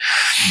time.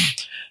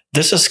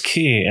 This is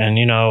key. And,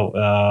 you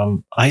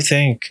know, I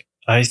think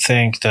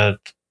that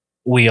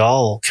we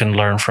all can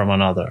learn from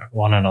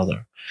one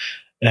another.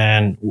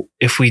 And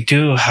if we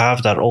do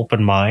have that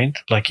open mind,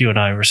 like you and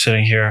I were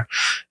sitting here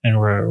and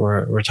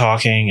we're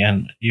talking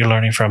and you're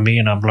learning from me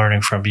and I'm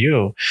learning from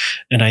you.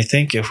 And I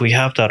think if we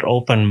have that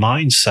open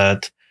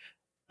mindset,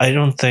 I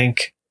don't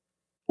think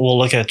we'll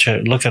look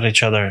at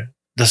each other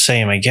the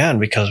same again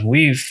because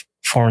we've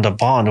formed a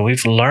bond.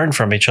 We've learned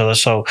from each other.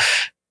 So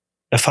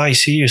if I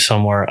see you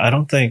somewhere, I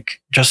don't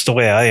think just the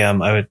way I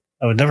am, I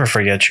would never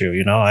forget you.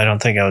 You know, I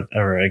don't think I would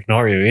ever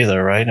ignore you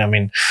either. Right. I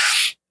mean,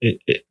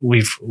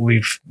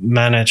 we've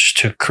managed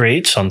to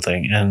create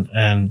something and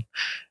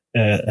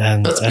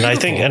I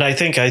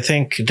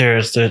think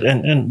there's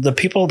the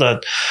people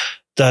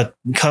that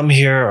come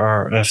here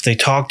or if they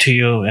talk to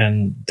you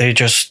and they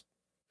just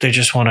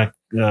want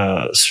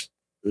to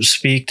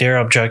speak their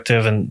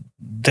objective and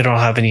they don't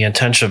have any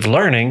intention of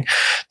learning,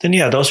 then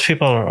yeah, those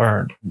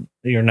people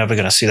you're never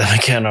going to see them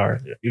again,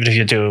 or even if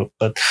you do.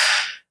 But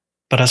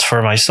as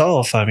for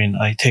myself, I mean,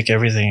 I take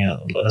everything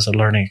as a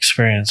learning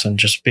experience, and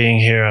just being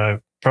here, I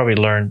probably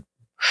learn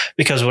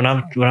because when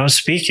I'm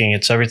speaking,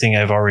 it's everything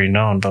I've already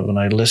known. But when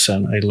I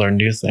listen, I learn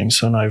new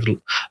things, and I've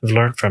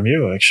learned from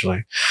you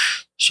actually.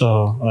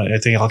 So I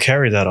think I'll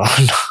carry that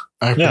on.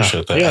 I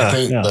appreciate that. I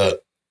think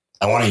that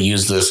I want to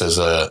use this as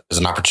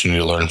an opportunity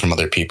to learn from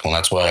other people, and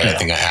that's why I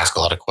think I ask a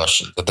lot of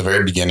questions. At the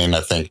very beginning,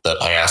 I think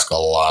that I ask a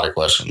lot of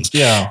questions.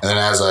 Yeah, and then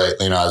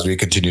as we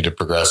continue to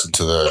progress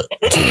into the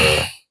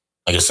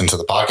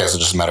podcast, it's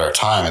just a matter of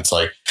time. It's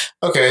like,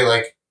 okay,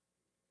 like,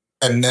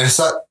 and then it's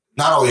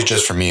not always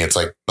just for me. It's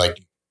like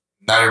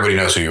not everybody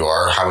knows who you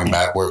are, how we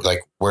met,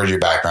 where your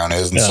background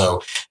is, and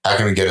so how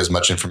can we get as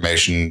much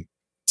information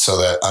so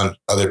that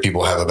other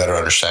people have a better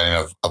understanding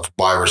of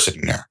why we're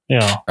sitting there.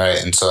 Yeah. Right.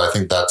 And so I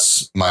think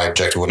that's my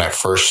objective when I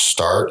first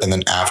start. And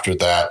then after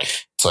that,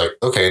 it's like,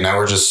 okay, now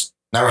we're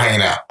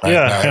hanging out. Right?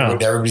 Yeah.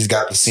 Everybody's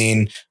got the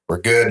scene.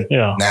 We're good.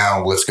 Yeah.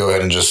 Now let's go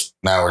ahead and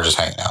now we're just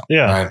hanging out.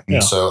 Yeah. Right.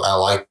 And so I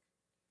like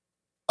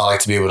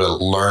to be able to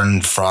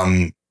learn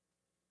from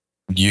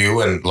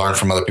you and learn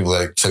from other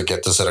people to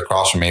get to sit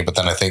across from me. But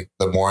then I think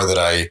the more that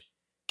I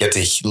get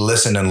to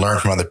listen and learn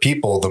from other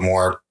people, the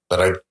more that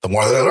I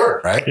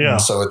learn, right? Yeah.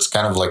 And so it's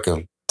kind of like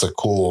a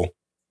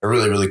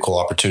really, really cool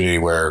opportunity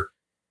where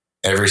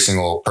every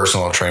single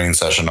personal training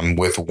session, I'm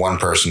with one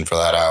person for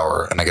that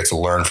hour and I get to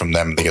learn from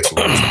them. They get to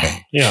learn from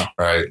me. Yeah.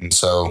 Right. And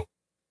so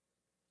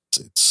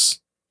it's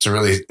a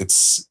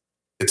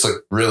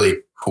really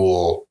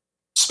cool,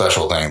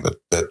 special thing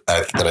that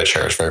I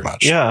cherish very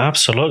much. Yeah,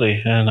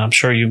 absolutely. And I'm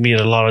sure you meet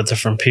a lot of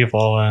different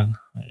people and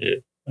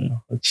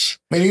it's.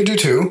 I mean, you do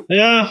too.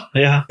 Yeah.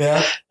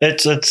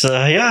 It's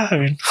yeah. I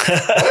mean,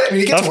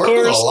 you get to work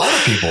with a lot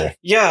of people.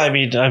 Yeah, I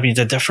mean,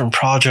 the different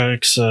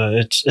projects.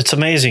 It's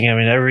amazing. I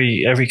mean,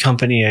 every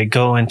company I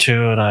go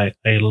into and I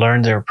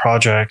learn their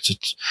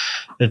projects.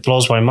 It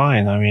blows my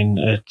mind. I mean,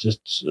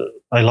 it's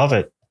I love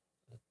it.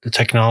 The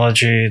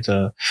technology,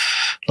 the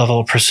level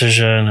of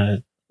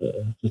precision.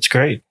 It's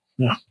great.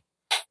 Yeah.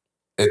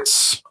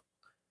 It's.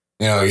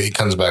 It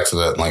comes back to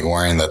that, like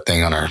wearing that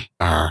thing on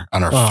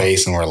our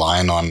face and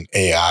relying on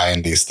AI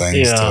and these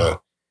things to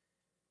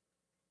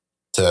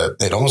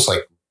it almost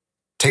like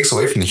takes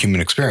away from the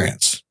human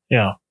experience.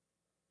 Yeah.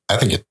 I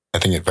think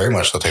it very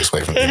much so takes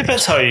away from it.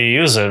 Depends how you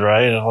use it,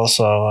 right?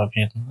 Also, I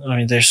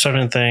mean, there's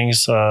certain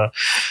things that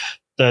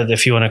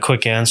if you want a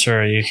quick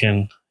answer, you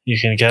can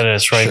get it.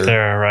 It's right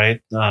there, right?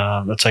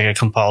 It's like a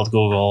compiled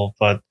Google,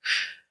 but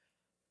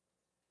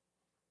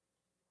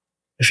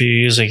if you're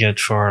using it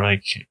for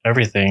like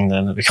everything,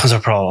 then it becomes a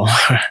problem.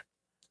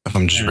 If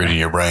I'm just reading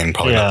your brain,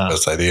 probably not the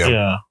best idea.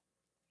 Yeah.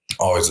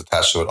 Always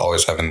attached to it,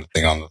 always having the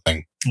thing on the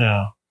thing.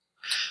 Yeah.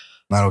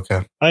 Not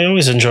okay. I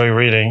always enjoy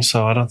reading,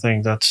 so I don't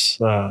think that's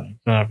going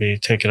to be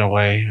taken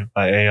away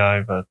by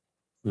AI, but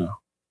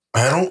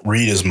I don't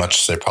read as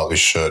much as I probably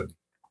should.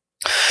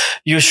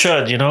 You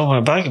should,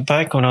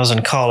 back when I was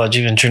in college,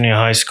 even junior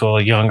high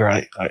school, younger,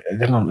 I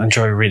didn't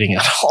enjoy reading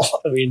at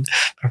all. I mean,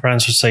 my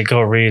friends would say,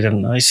 go read.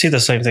 And I see the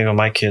same thing with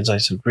my kids. I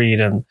said, read,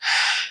 and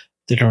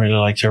didn't really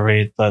like to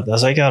read. But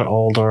as I got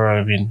older,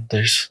 I mean,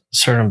 there's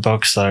certain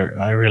books that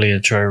I really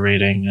enjoy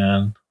reading,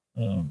 and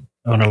I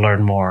want to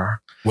learn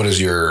more. What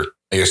is your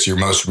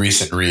most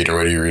recent read, or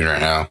what are you reading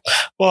right now?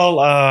 Well,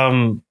 I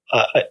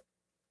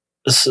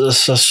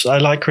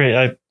like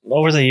reading.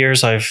 Over the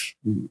years, I've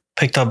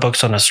picked up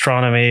books on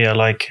astronomy. I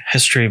like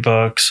history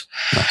books,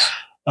 nice.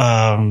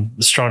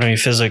 Astronomy,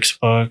 physics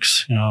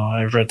books.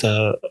 I've read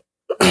the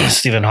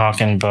Stephen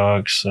Hawking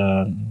books,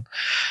 and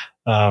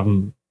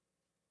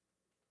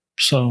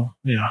so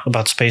yeah,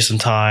 about space and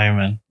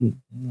time and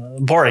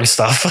boring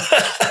stuff.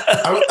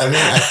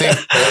 I think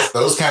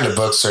those kind of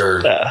books are,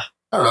 I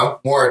don't know,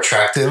 more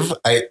attractive.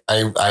 I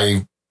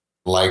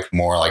like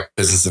more like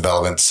business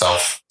development,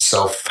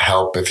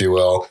 self-help, if you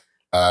will,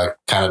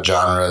 kind of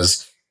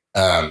genres.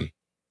 I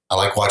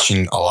like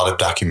watching a lot of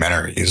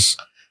documentaries,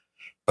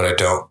 but I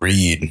don't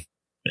read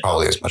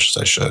probably as much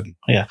as I should.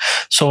 Yeah.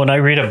 So when I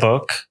read a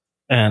book,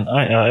 and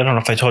I don't know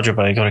if I told you,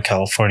 but I go to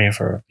California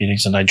for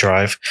meetings and I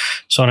drive.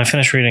 So when I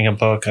finish reading a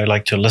book, I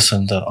like to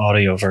listen to the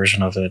audio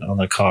version of it on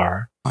the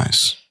car.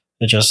 Nice.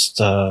 It just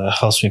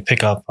helps me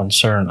pick up on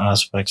certain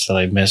aspects that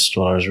I missed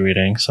while I was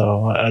reading.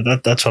 So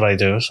that's what I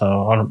do.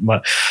 So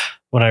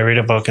when I read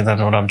a book, and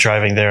then when I'm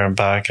driving there and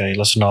back, I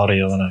listen to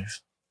audio. And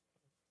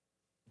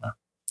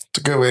it's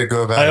a good way to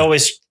go about it. I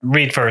always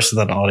read first and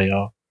then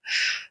audio.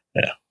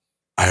 Yeah.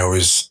 I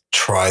always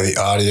try the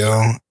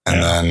audio,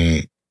 and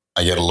then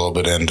I get a little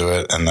bit into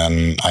it, and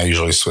then I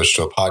usually switch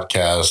to a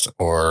podcast,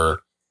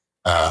 or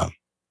I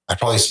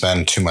probably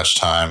spend too much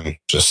time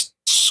just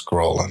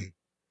scrolling.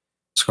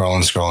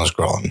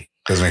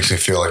 Because it makes me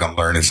feel like I'm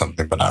learning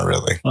something, but not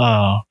really.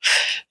 Oh,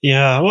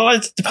 yeah. Well,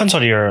 it depends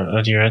on your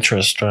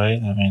interest, right?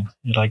 I mean,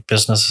 you like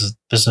business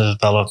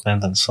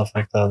development and stuff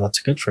like that. That's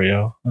good for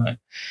you.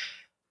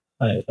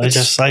 I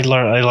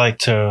like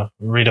to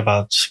read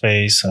about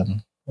space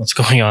and what's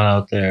going on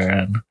out there,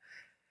 and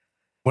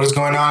what is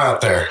going on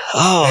out there?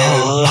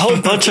 Oh, a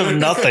whole bunch of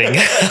nothing.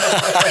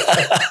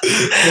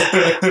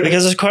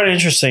 Because it's quite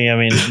interesting. I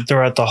mean,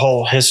 throughout the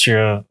whole history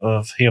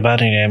of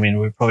humanity, I mean,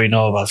 we probably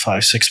know about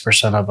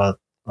 5-6%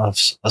 of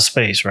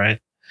space, right?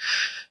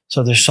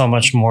 So there's so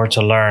much more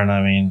to learn.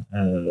 I mean,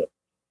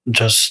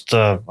 just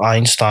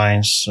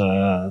Einstein's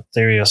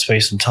theory of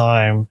space and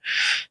time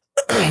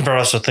brought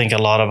us to think a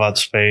lot about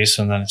space,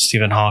 and then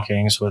Stephen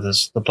Hawking's with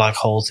the black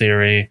hole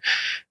theory.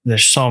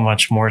 There's so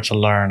much more to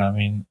learn. I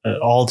mean,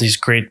 all these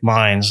great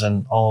minds,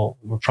 and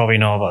we probably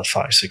know about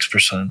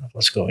 5-6% of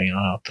what's going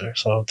on out there.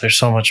 So there's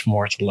so much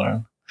more to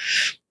learn,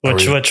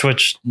 which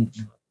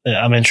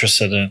I'm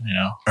interested in.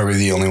 Are we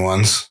the only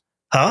ones?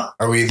 Huh?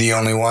 Are we the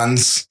only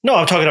ones? No,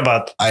 I'm talking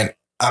about. I'm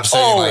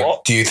saying,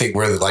 do you think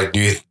we're like?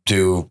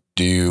 Do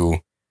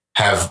you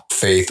have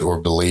faith or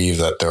believe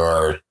that there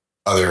are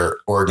other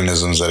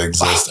organisms that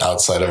exist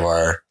outside of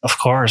our? Of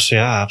course,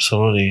 yeah,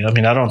 absolutely. I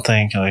mean, I don't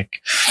think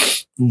like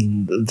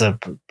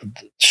the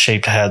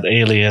shaped head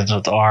aliens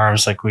with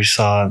arms like we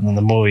saw in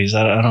the movies.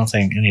 I don't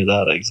think any of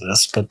that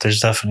exists, but there's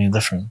definitely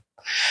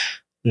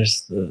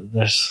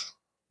there's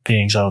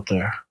beings out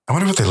there. I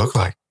wonder what they look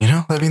like.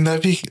 I mean,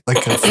 that'd be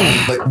like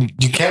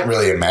you can't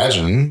really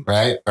imagine,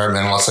 right? Or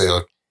unless they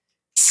look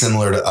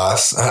similar to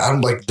us.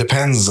 I'm like,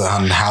 depends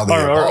on how they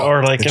evolve.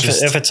 Or like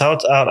if it's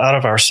out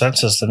of our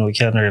senses, then we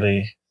can't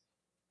really,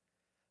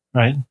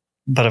 right?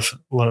 But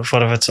what if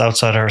it's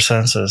outside our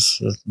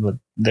senses, but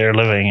they're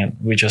living and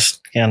we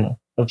just can't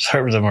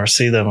observe them or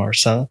see them or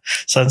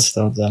sense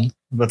them, then,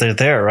 but they're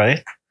there,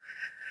 right?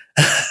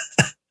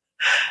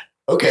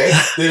 Okay,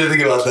 didn't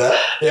think about that.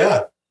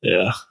 Yeah.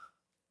 Yeah.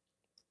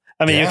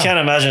 I mean, you can't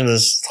imagine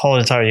this whole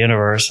entire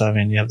universe. I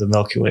mean, you have the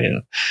Milky Way,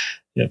 and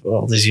you have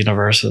all these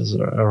universes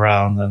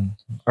around, and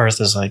Earth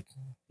is like,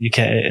 you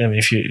can't. I mean,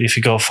 if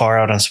you go far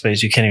out in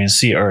space, you can't even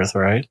see Earth,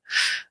 right?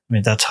 I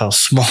mean, that's how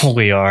small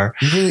we are.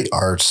 We really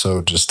are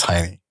so just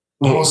tiny,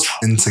 almost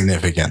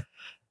insignificant.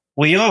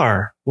 We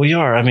are.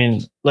 I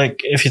mean,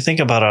 like if you think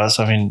about us,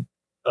 I mean,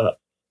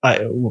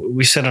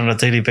 we sit on a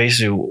daily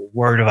basis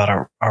worried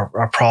about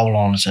our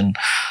problems and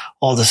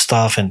all this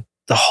stuff, and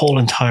the whole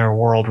entire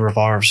world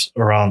revolves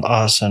around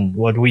us and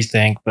what we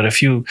think. But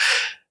if you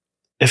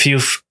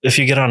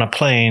get on a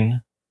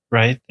plane,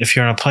 right? If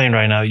you're on a plane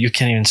right now, you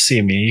can't even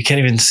see me. You can't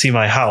even see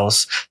my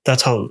house.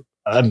 That's how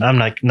I'm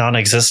like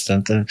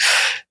non-existent. And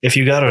if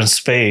you got in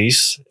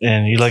space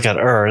and you look at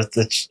Earth,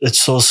 it's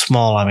so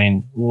small. I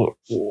mean,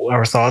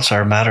 our thoughts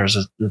are matters.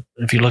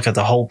 If you look at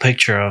the whole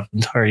picture of the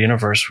entire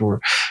universe, we're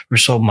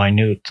so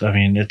minute. I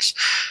mean,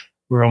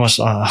 we're almost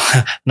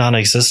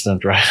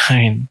non-existent, right? I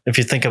mean, if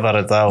you think about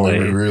it that way.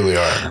 We really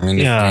are. I mean,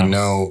 if we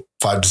know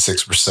 5 to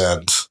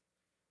 6%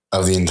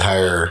 of the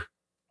entire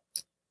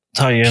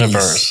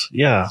universe.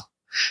 Yeah.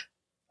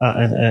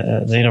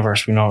 The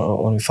universe, we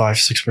know only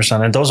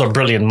 5-6%. And those are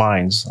brilliant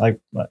minds.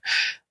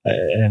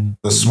 And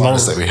the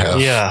smartest that we have.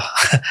 Yeah.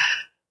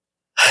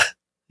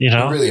 You We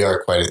know, really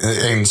are quite,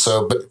 and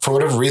so, but for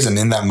whatever reason,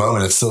 in that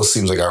moment, it still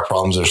seems like our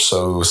problems are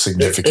so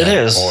significant. It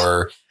is.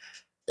 Or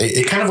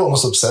it kind of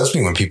almost upsets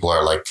me when people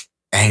are like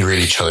angry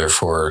at each other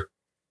for,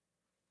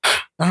 I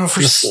don't know,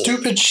 for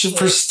stupid shit,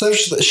 for stuff,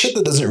 shit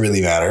that doesn't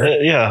really matter.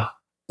 Yeah.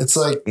 It's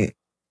like,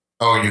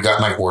 oh, you got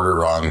my order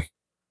wrong.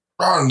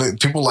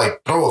 People like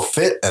throw a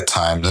fit at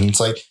times, and it's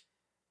like,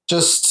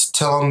 just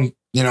tell them,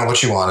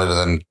 what you wanted, and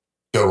then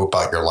go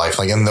about your life,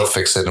 and they'll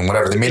fix it, and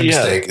whatever. They made a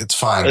mistake, it's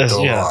fine.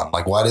 Go on.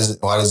 Like, why is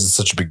it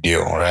such a big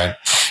deal, right?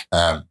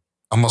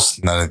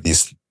 Almost none of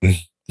this.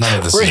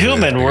 We're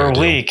human. We're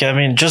weak. I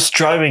mean, just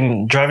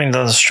driving down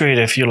the street.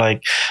 If you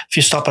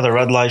stop at the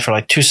red light for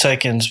like 2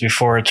 seconds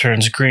before it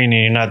turns green,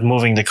 and you're not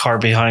moving, the car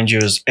behind you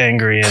is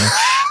angry and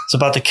it's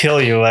about to kill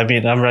you. I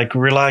mean, I'm like,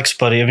 relax,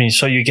 buddy. I mean,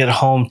 so you get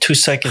home 2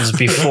 seconds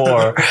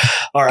before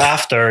or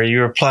after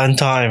your planned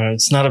time.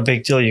 It's not a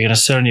big deal. You're gonna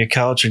sit on your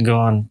couch and go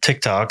on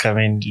TikTok. I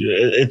mean,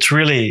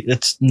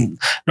 it's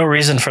no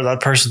reason for that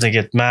person to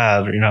get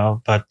mad,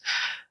 But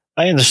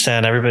I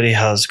understand everybody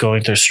has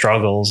going through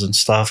struggles and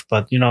stuff,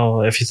 but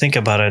if you think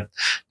about it,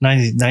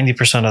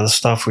 90% of the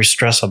stuff we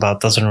stress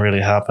about doesn't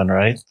really happen,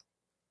 right?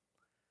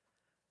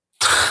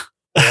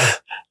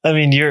 I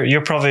mean,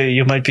 you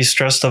might be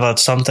stressed about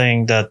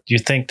something that you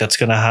think that's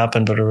going to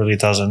happen, but it really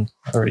doesn't.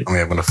 I'm going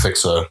to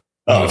fix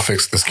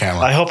this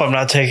camera. I hope I'm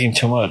not taking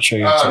too much.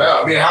 No.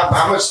 I mean,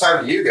 how much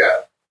time do you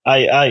got?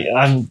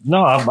 I'm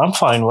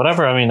fine.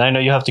 Whatever. I mean, I know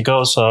you have to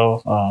go,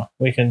 so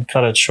we can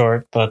cut it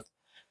short, but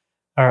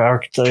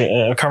our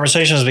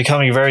conversation is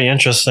becoming very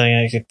interesting.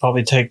 It could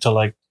probably take till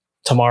like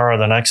tomorrow or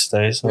the next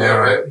day. So, yeah,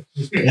 right.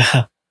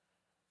 Yeah.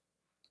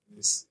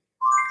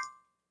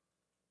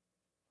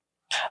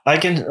 I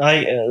can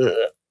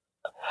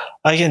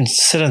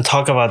sit and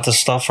talk about this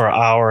stuff for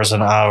hours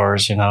and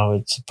hours. You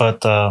let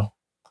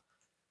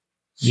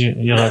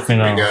me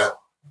know.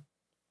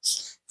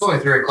 It's only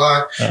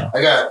 3:00. Yeah.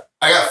 I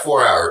got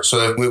 4 hours.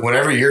 So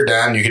whenever you're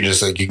done, you can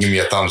just you give me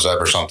a thumbs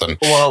up or something.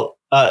 Well.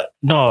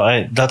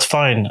 No, that's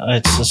fine.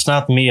 It's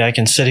not me. I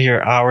can sit here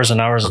hours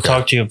and hours and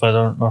talk to you, but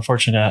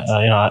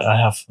unfortunately, I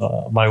have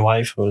my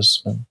wife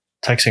who's been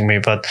texting me.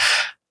 But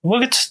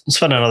we could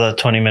spend another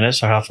 20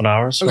 minutes or half an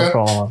hour. So no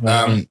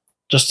problem.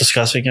 Just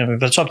discussing it.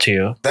 But it's up to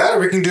you. That or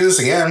we can do this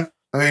again.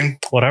 I mean,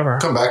 whatever.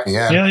 Come back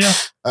again. Yeah.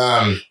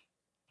 I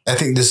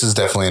think this is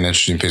definitely an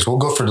interesting piece. We'll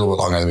go for a little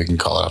bit longer, and we can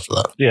call it after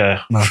that.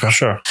 Yeah, okay.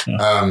 Sure.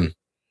 Yeah.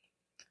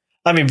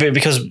 I mean,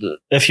 because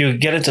if you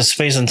get into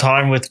space and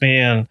time with me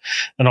and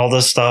all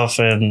this stuff,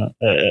 and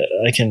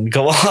I can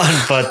go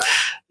on, but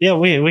yeah,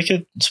 we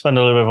could spend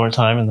a little bit more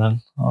time, and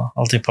then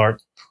I'll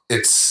depart.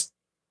 It's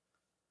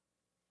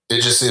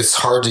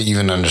hard to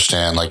even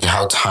understand like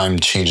how time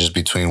changes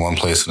between one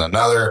place and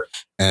another,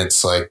 and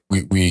it's like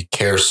we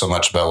care so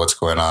much about what's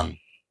going on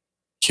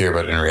here,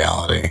 but in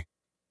reality,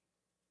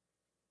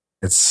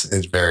 it's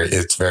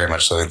very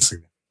much so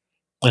insignificant.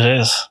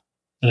 It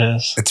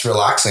is. It's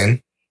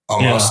relaxing.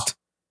 Almost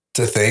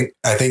to think.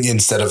 I think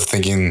instead of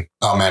thinking,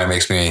 oh man, it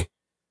makes me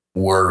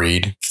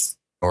worried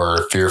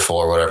or fearful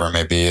or whatever it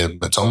may be,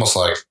 it's almost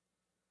like it's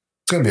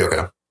going to be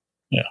okay.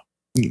 Yeah.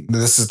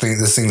 This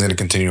thing's going to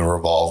continue to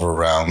revolve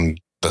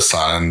around the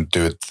sun and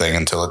do its thing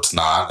until it's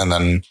not. And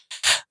then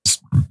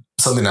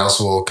something else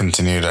will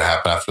continue to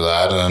happen after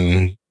that.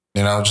 And,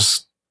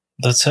 just.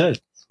 That's it.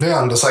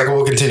 Yeah. The cycle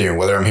will continue,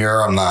 whether I'm here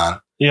or I'm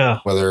not. Yeah.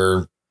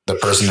 Whether the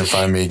person in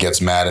front of me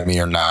gets mad at me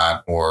or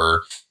not,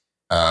 or,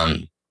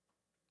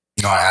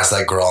 I asked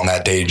that girl on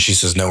that date and she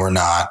says, no, we're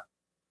not.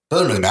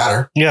 Doesn't really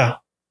matter. Yeah.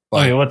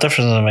 Like, what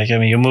difference does it make? I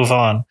mean, you move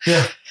on.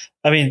 Yeah.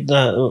 I mean,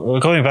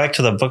 going back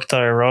to the book that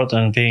I wrote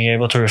and being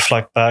able to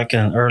reflect back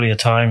in earlier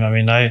time. I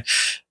mean, I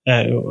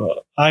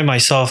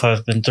myself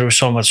have been through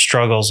so much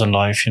struggles in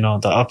life,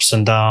 the ups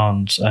and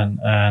downs and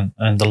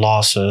the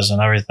losses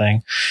and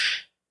everything.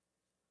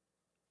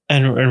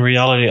 And in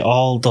reality,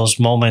 all those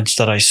moments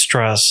that I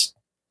stressed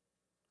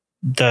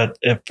that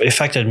it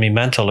affected me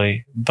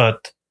mentally,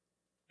 but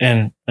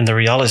in the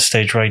reality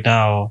stage right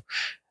now,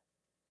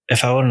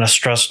 if I wouldn't have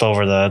stressed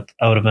over that,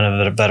 I would have been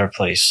in a better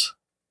place,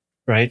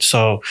 right?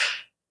 So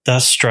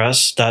that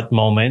stress, that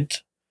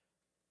moment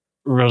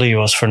really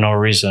was for no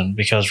reason,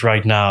 because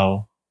right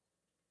now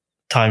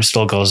time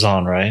still goes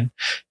on, right?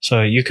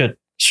 So you could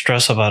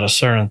stress about a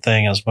certain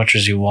thing as much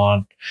as you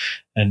want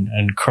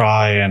and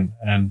cry and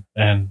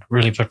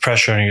really put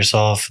pressure on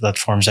yourself that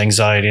forms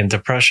anxiety and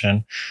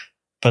depression.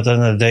 But at the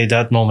end of the day,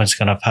 that moment's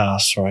going to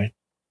pass, right?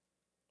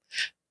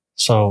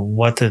 So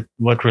what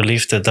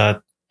relief did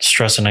that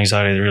stress and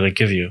anxiety really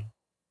give you?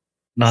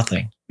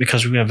 Nothing,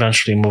 because we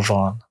eventually move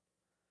on.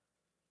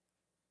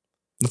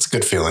 That's a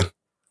good feeling.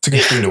 It's a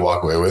good thing to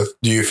walk away with.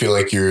 Do you feel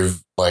like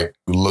you've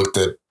looked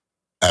at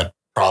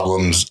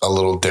problems a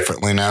little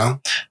differently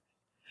now?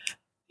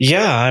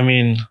 Yeah, I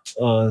mean,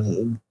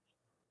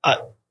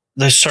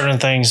 there's certain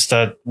things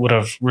that would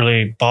have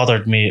really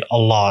bothered me a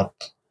lot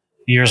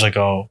years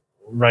ago.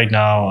 Right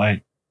now,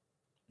 it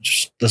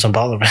just doesn't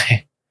bother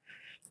me.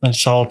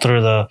 It's all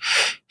through the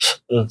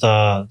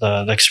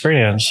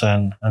experience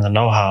and the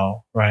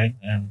know-how, right?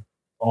 And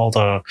all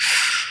the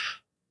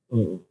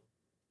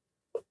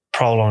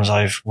problems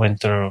I've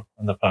went through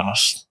in the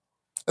past.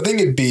 I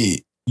think it'd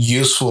be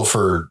useful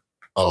for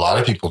a lot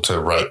of people to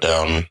write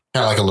down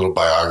kind of like a little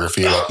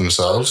biography about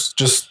themselves.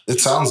 Just,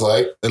 it sounds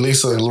like at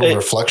least a little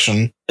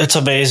reflection. It's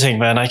amazing,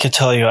 man. I can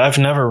tell you, I've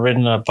never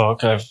written a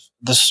book.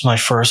 This is my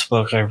first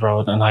book I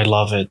wrote, and I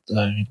love it.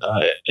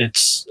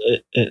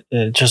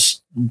 It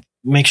just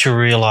makes you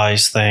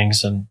realize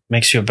things and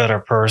makes you a better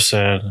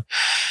person.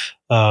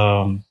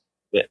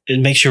 It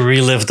makes you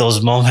relive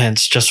those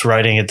moments just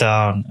writing it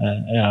down.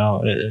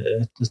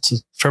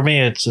 For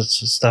me,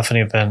 it's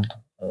definitely been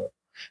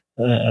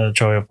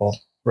enjoyable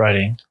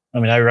writing. I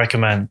mean, I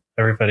recommend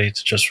everybody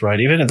to just write.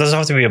 Even it doesn't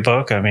have to be a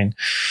book. I mean,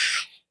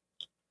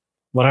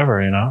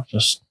 whatever,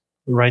 just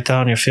write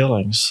down your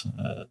feelings.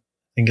 I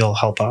think it'll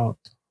help out.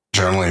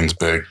 Journaling's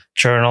big.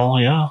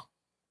 Journal, yeah.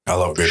 I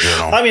love good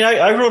journal. I mean,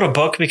 I wrote a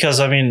book because,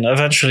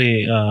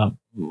 eventually, I'm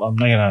not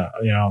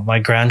gonna, my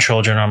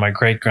grandchildren or my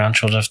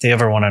great-grandchildren, if they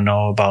ever want to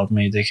know about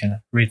me, they can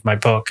read my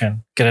book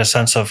and get a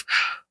sense of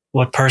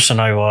what person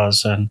I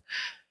was.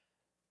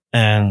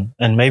 And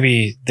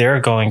maybe they're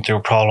going through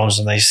problems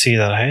and they see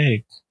that,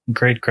 hey,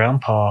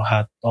 great-grandpa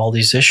had all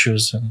these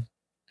issues and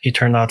he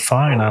turned out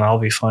fine and I'll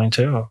be fine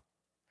too.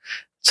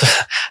 So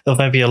there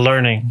might be a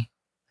learning.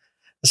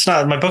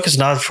 My book is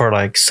not for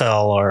like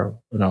sell or,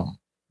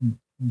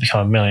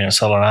 become a millionaire,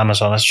 sell on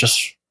Amazon. It's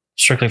just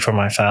strictly for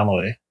my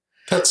family.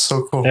 That's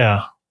so cool.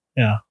 Yeah.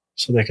 Yeah.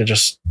 So they could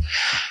just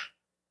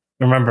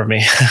remember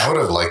me. I would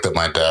have liked that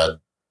my dad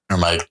or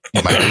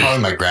probably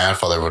my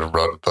grandfather would have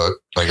wrote a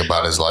book like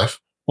about his life.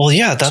 Well,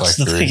 yeah, that's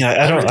the thing.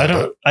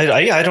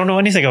 I don't know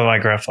anything about my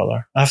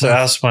grandfather. I have to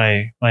ask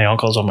my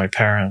uncles or my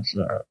parents.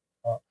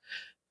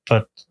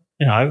 But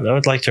I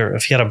would like to.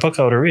 If he had a book,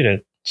 I would read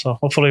it. So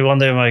hopefully one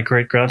day my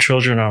great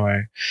grandchildren or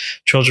my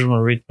children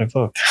will read my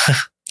book.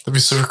 That'd be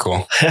super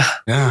cool.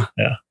 Yeah.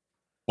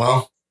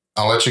 Well,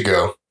 I'll let you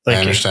go. I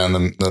understand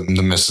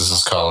the missus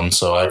is calling,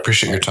 so I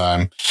appreciate your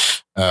time.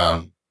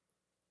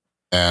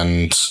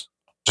 And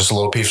just a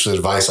little piece of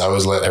advice. I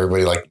always let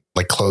everybody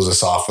like close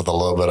us off with a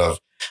little bit of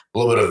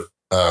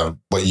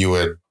what you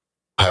would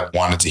have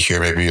wanted to hear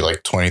maybe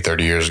like 20,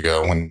 30 years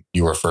ago when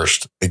you were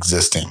first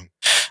existing.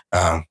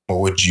 What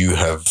would you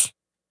have,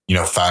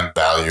 found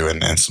value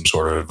in some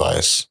sort of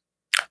advice?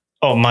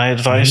 Oh, my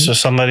advice to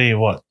somebody,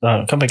 what?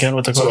 Come again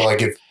with the question. So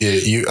like if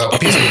you, a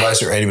piece of advice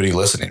for anybody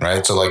listening,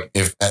 right? So like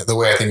if the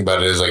way I think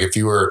about it is like if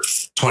you were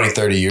 20,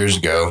 30 years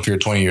ago, if you're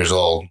 20 years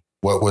old,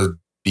 what would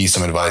be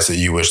some advice that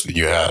you wish that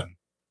you had?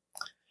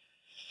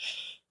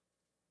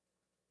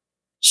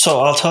 So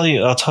I'll tell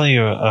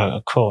you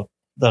a quote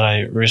that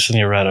I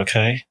recently read,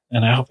 okay?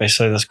 And I hope I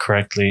say this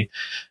correctly.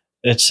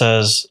 It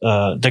says,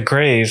 the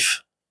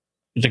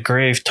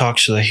grave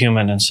talks to the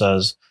human and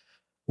says,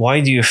 "Why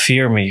do you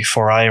fear me?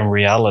 For I am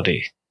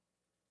reality.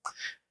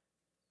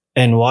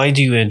 And why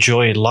do you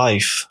enjoy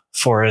life?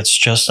 For it's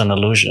just an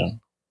illusion."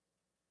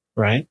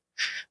 Right?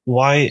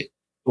 Why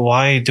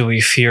do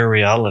we fear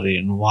reality?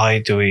 And why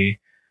do we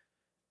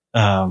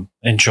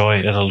enjoy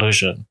an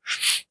illusion?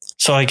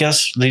 So I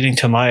guess leading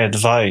to my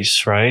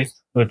advice, right,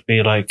 would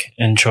be like,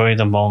 enjoy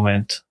the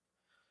moment,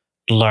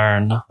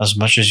 learn as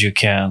much as you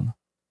can,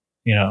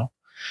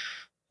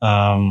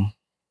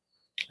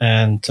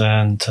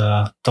 and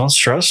don't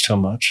stress too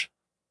much,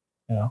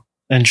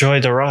 enjoy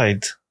the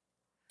ride.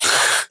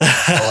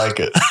 I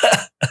like it.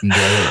 Enjoy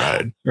the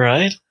ride.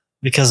 Right?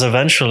 Because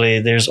eventually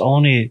there's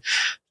only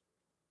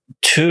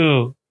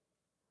two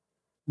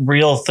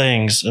real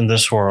things in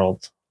this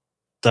world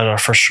that are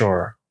for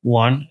sure.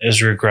 One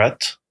is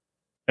regret.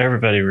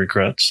 Everybody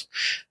regrets.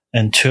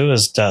 And two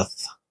is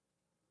death.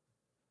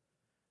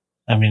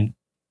 I mean,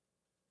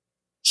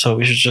 so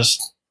we should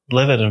just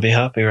live it and be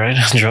happy, right?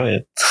 Enjoy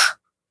it.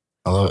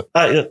 I love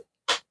it.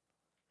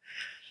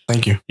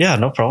 Thank you. Yeah,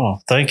 no problem.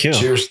 Thank you.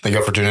 Cheers. Thank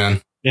you for tuning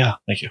in. Yeah,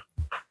 thank you.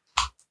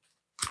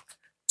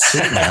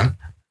 Sweet, man.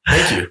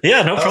 Thank you.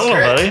 Yeah, no problem,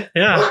 buddy.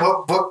 Yeah.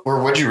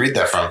 What'd you read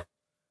that from?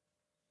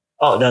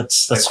 Oh,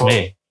 that's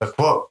me. The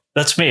quote.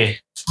 That's me.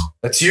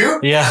 That's you?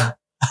 Yeah.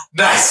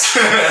 Nice.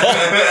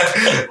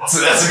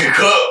 That's a good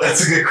quote.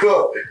 That's a good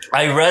quote.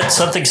 I read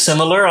something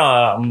similar.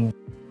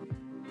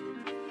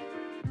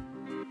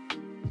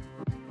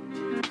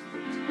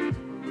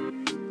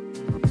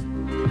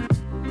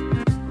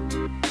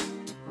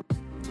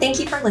 Thank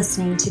you for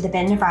listening to the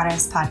Ben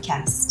Nevares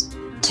podcast.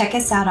 Check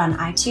us out on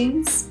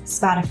iTunes,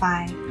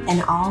 Spotify,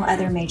 and all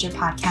other major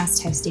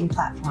podcast hosting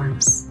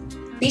platforms.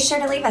 Be sure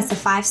to leave us a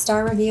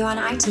 5-star review on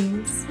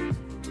iTunes.